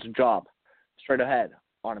 who wins a job. Straight ahead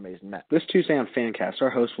on Amazing Mets. This Tuesday on Fancast,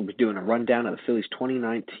 our host will be doing a rundown of the Phillies'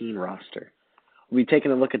 2019 roster. We'll be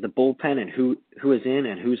taking a look at the bullpen and who is in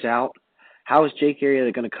and who's out. How is Jake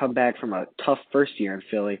Arrieta going to come back from a tough first year in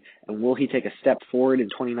Philly, and will he take a step forward in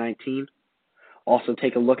 2019? Also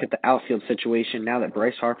take a look at the outfield situation now that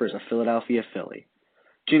Bryce Harper is a Philadelphia Philly.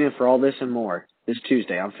 Tune in for all this and more this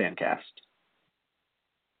Tuesday on Fancast.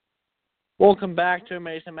 Welcome back to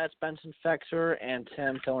Amazing Mets. Benson Fexer and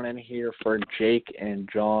Tim filling in here for Jake and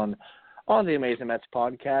John on the Amazing Mets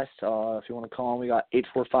podcast. If you want to call in, we got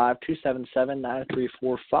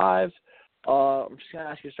 845-277-9345. I'm just going to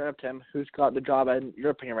ask you to start up, Tim. Who's got the job, in your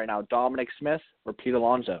opinion, right now, Dominic Smith or Pete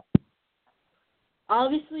Alonso?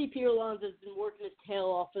 Obviously, Pete Alonso's been working his tail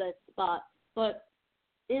off for that spot, but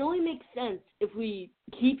it only makes sense if we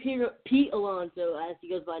keep Pete Alonso, as he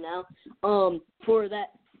goes by now, for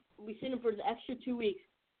that. We send him for the extra 2 weeks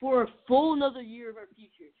for a full another year of our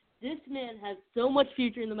future. This man has so much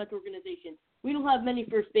future in the Mets organization. We don't have many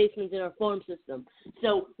first basemen in our farm system,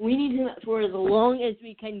 so we need him for as long as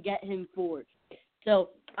we can get him for.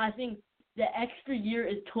 So I think the extra year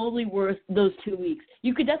is totally worth those 2 weeks.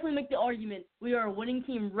 You could definitely make the argument we are a winning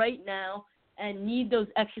team right now and need those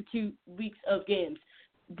extra 2 weeks of games.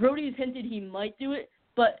 Brody has hinted he might do it,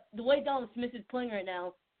 but the way Dominic Smith is playing right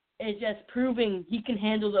now is just proving he can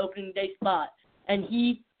handle the opening day spot, and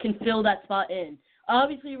he can fill that spot in.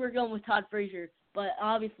 Obviously, we're going with Todd Frazier, but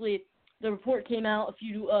obviously the report came out a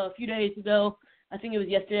few days ago, I think it was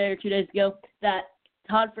yesterday or 2 days ago, that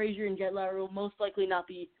Todd Frazier and Jet Lowry will most likely not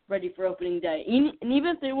be ready for opening day. And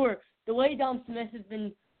even if they were, the way Dom Smith has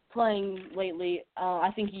been playing lately,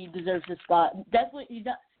 I think he deserves his spot.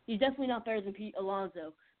 He's definitely not better than Pete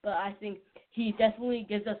Alonso, but I think he definitely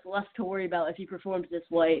gives us less to worry about if he performs this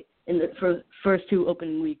way in the first 2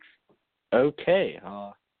 opening weeks. Okay.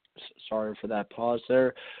 Sorry for that pause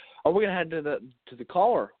there. We're going to head to the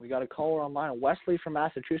caller. We got a caller online, Wesley from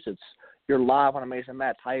Massachusetts. You're live on Amazing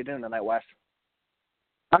Mets. How you doing tonight, Wes?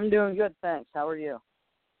 I'm doing good, thanks. How are you?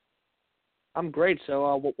 I'm great.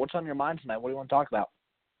 So what's on your mind tonight? What do you want to talk about?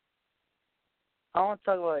 I want to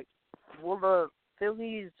talk about, will the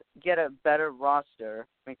Phillies get a better roster,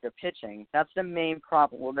 make their pitching? That's the main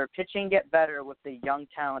problem. Will their pitching get better with the young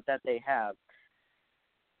talent that they have?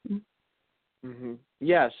 Mm-hmm.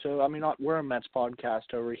 Yeah, so, I mean, we're a Mets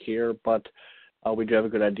podcast over here, but we do have a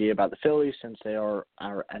good idea about the Phillies since they are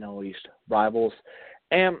our NL East rivals.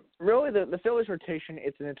 And really, the Phillies rotation,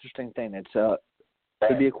 it's an interesting thing. It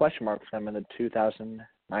could be a question mark for them in the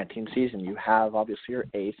 2019 season. You have, obviously, your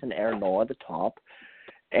ace and Aaron Nola at the top,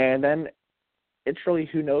 and then it's really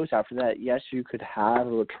who knows after that. Yes, you could have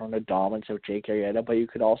a return of dominance of Jake Arrieta, but you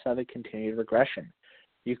could also have a continued regression.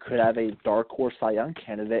 You could have a dark horse Cy Young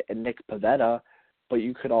candidate in Nick Pivetta, but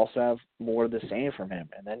you could also have more of the same from him.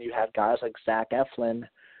 And then you have guys like Zach Eflin.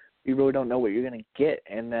 You really don't know what you're going to get.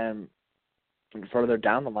 And then further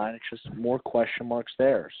down the line, it's just more question marks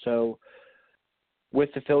there. So with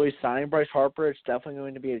the Phillies signing Bryce Harper, it's definitely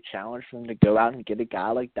going to be a challenge for them to go out and get a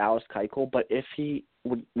guy like Dallas Keuchel. But if he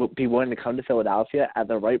would be willing to come to Philadelphia at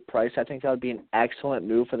the right price, I think that would be an excellent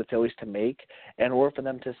move for the Phillies to make in order for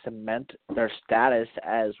them to cement their status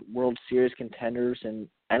as World Series contenders and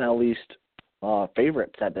NL East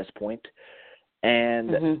favorites at this point.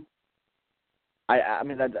 And I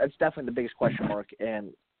mean, that's definitely the biggest question mark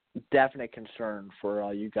and definite concern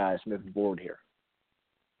for you guys moving forward here.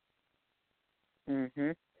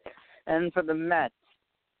 And for the Mets,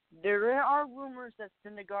 there are rumors that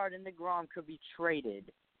Syndergaard and DeGrom could be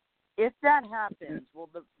traded. If that happens, will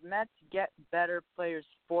the Mets get better players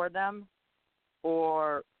for them,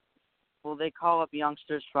 or will they call up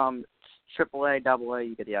youngsters from AAA, AA?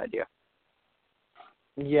 You get the idea.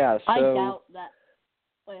 Yeah, so I doubt that.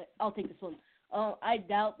 Wait, I'll take this one. I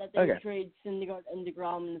doubt that they would trade Syndergaard and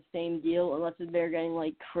DeGrom in the same deal unless they're getting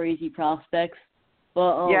like crazy prospects.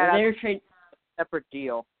 But they're trading separate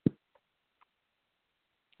deal.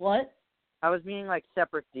 What? I was meaning like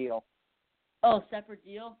separate deal. Oh, separate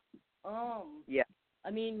deal? Yeah. I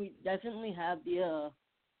mean, we definitely have the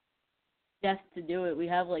depth to do it. We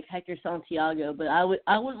have like Hector Santiago, but I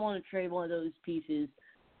wouldn't want to trade one of those pieces.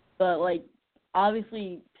 But like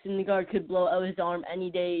obviously Syndergaard could blow out his arm any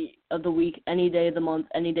day of the week, any day of the month,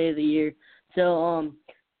 any day of the year. So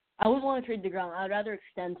I wouldn't want to trade DeGrom. I'd rather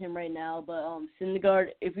extend him right now. But Syndergaard,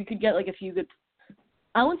 if we could get like a few good,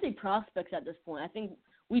 I wouldn't say prospects at this point. I think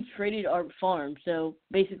we traded our farm, so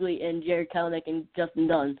basically, and Jared Kelenic and Justin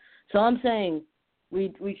Dunn. So I'm saying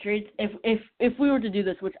we trade if we were to do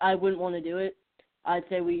this, which I wouldn't want to do it, I'd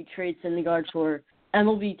say we trade Syndergaard for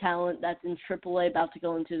MLB talent that's in AAA about to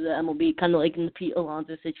go into the MLB, kind of like in the Pete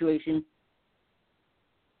Alonso situation.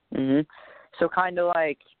 So kind of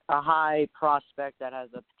like a high prospect that has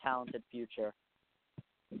a talented future.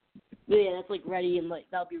 But yeah, that's like ready and like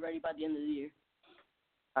that'll be ready by the end of the year.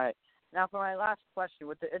 All right. Now for my last question,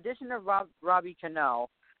 with the addition of Robbie Cano,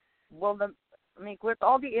 with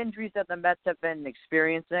all the injuries that the Mets have been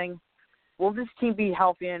experiencing, will this team be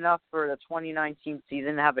healthy enough for the 2019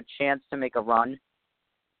 season to have a chance to make a run?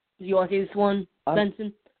 Do you want to take this one,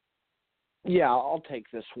 Benson? Yeah, I'll take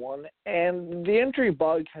this one. And the injury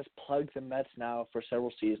bug has plagued the Mets now for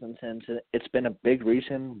several seasons, and it's been a big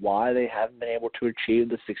reason why they haven't been able to achieve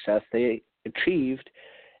the success they achieved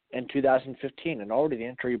in 2015. And already the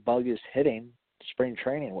injury bug is hitting spring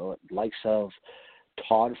training with the likes of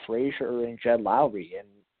Todd Frazier and Jed Lowry. And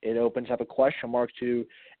it opens up a question mark to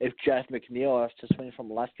if Jeff McNeil has to swing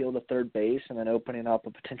from left field to third base and then opening up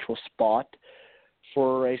a potential spot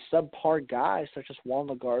for a subpar guy such as Juan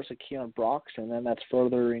Lagarza, Keon Brox, and then that's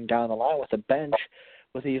furthering down the line with a bench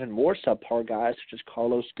with even more subpar guys such as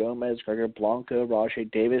Carlos Gomez, Gregor Blanco, Rajay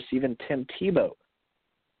Davis, even Tim Tebow.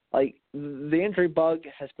 Like, the injury bug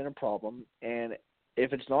has been a problem, and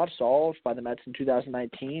if it's not solved by the Mets in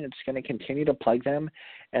 2019, it's going to continue to plague them,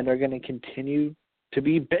 and they're going to continue to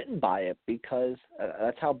be bitten by it because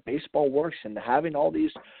that's how baseball works. And having all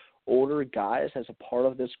these older guys as a part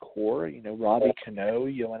of this core, Robbie Cano,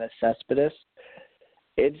 Yoenis Cespedes,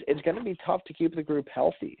 it's going to be tough to keep the group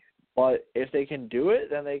healthy. But if they can do it,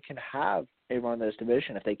 then they can have a run in this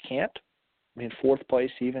division. If they can't, fourth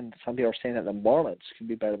place, even some people are saying that the Marlins could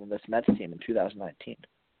be better than this Mets team in 2019.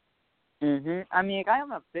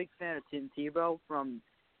 I'm a big fan of Tim Tebow from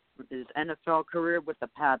his NFL career with the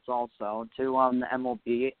Pats also to the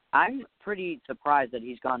MLB. I'm pretty surprised that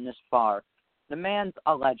he's gone this far. The man's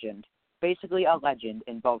a legend, basically a legend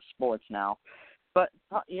in both sports now. But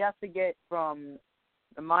he has to get from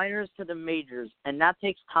the minors to the majors, and that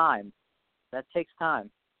takes time.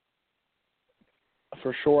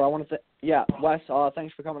 For sure. I want to Wes,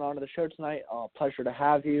 thanks for coming on to the show tonight. Pleasure to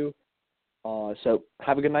have you. So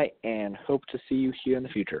have a good night and hope to see you here in the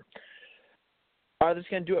future. All right, that's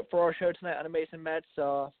going to do it for our show tonight on Amazing Mets.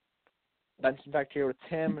 Benson back here with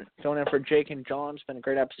Tim, filling in for Jake and John. It's been a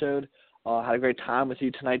great episode. Had a great time with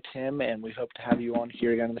you tonight, Tim, and we hope to have you on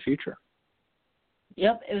here again in the future.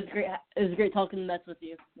 Yep, it was great. It was great talking Mets with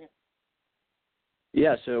you.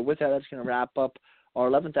 Yeah, so with that, that's going to wrap up our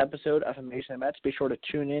 11th episode of Amazing Mets. Be sure to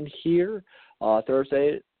tune in here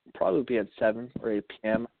Thursday, probably be at 7 or 8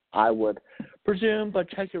 p.m., I would presume, but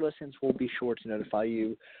check your listens. We'll be sure to notify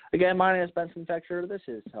you. Again, my name is Benson Fexer. This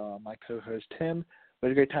is my co-host, Tim. We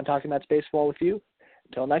had a great time talking Mets baseball with you.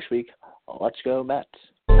 Until next week, let's go Mets.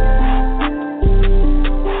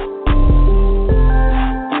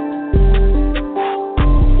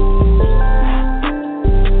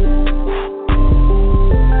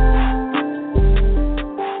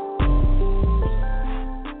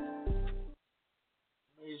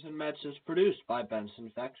 Amazing Mets is produced by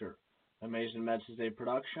Benson Fexer. Amazing Mets is a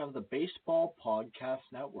production of the Baseball Podcast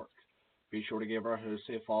Network. Be sure to give our hosts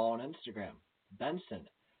a follow on Instagram, Benson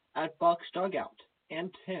at Bucks Dugout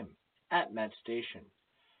and Tim at Met Station.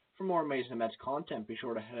 For more Amazing Mets content, be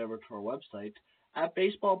sure to head over to our website at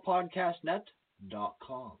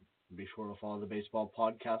baseballpodcastnet.com. Be sure to follow the Baseball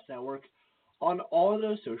Podcast Network on all of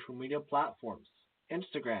those social media platforms.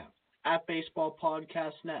 Instagram at Baseball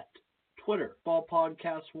Podcast Net, Twitter, Ball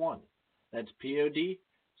Podcast 1, that's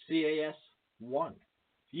PODCAS 1,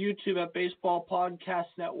 YouTube at Baseball Podcast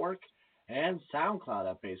Network, and SoundCloud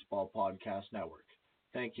at Baseball Podcast Network.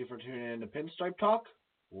 Thank you for tuning in to Pinstripe Talk.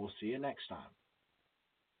 We'll see you next time.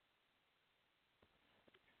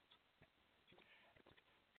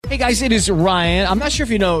 Hey guys, it is Ryan. I'm not sure if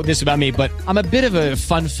you know this about me, but I'm a bit of a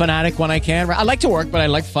fun fanatic when I can. I like to work, but I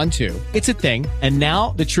like fun too. It's a thing. And now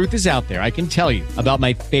the truth is out there. I can tell you about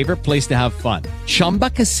my favorite place to have fun. Chumba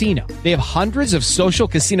Casino. They have hundreds of social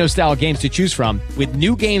casino style games to choose from with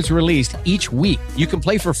new games released each week. You can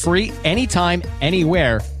play for free anytime,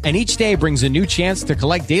 anywhere. And each day brings a new chance to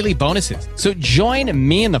collect daily bonuses. So join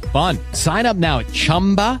me in the fun. Sign up now at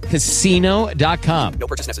ChumbaCasino.com. No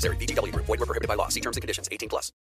purchase necessary. VGW Group. Void where prohibited by law. See terms and conditions. 18+.